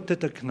deine Worte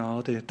der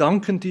Gnade,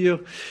 danken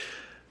dir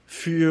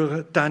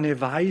für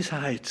deine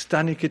Weisheit.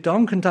 Deine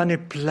Gedanken, deine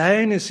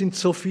Pläne sind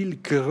so viel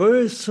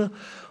größer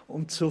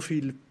und so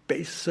viel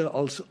besser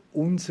als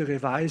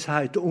unsere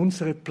Weisheit,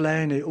 unsere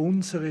Pläne,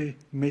 unsere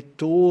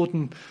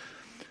Methoden,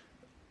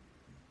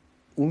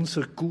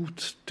 unser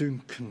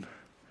Gutdünken.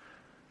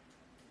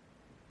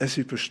 Es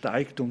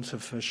übersteigt unser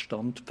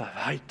Verstand bei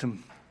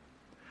weitem.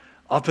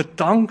 Aber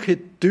danke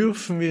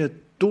dürfen wir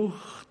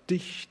durch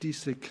dich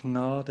diese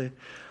Gnade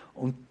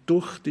und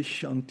durch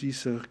dich an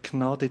dieser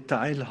Gnade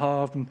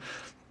teilhaben,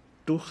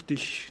 durch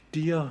dich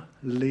dir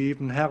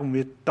leben. Herr, und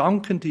wir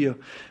danken dir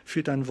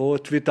für dein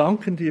Wort. Wir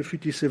danken dir für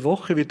diese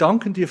Woche. Wir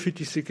danken dir für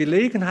diese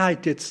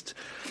Gelegenheit, jetzt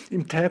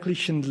im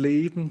täglichen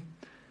Leben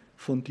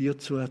von dir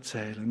zu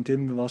erzählen, in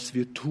dem, was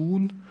wir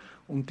tun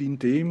und in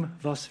dem,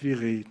 was wir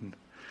reden.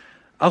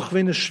 Auch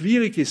wenn es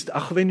schwierig ist,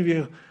 auch wenn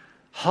wir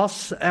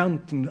Hass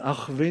ernten,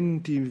 auch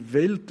wenn die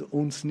Welt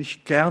uns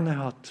nicht gerne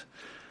hat,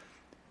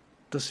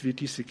 dass wir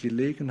diese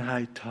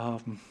Gelegenheit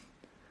haben,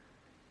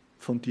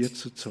 von dir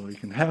zu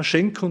zeugen. Herr,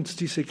 schenk uns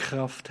diese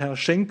Kraft. Herr,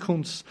 schenk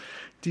uns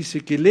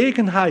diese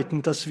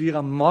Gelegenheiten, dass wir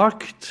am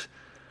Markt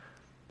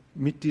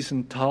mit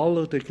diesen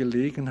Taler der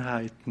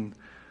Gelegenheiten,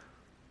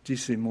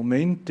 diese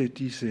Momente,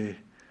 diese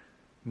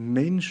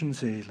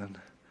Menschenseelen,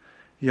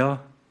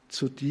 ja,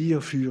 zu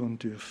dir führen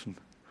dürfen.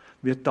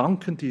 Wir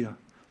danken dir,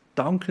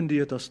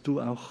 dass du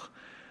auch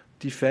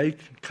die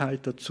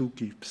Fähigkeit dazu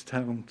gibst,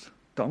 Herr, und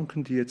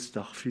danken dir jetzt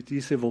auch für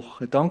diese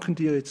Woche. Danken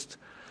dir jetzt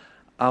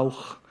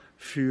auch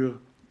für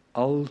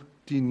all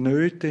die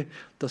Nöte,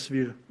 dass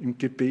wir im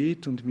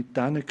Gebet und mit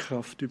deiner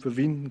Kraft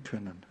überwinden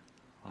können.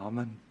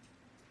 Amen.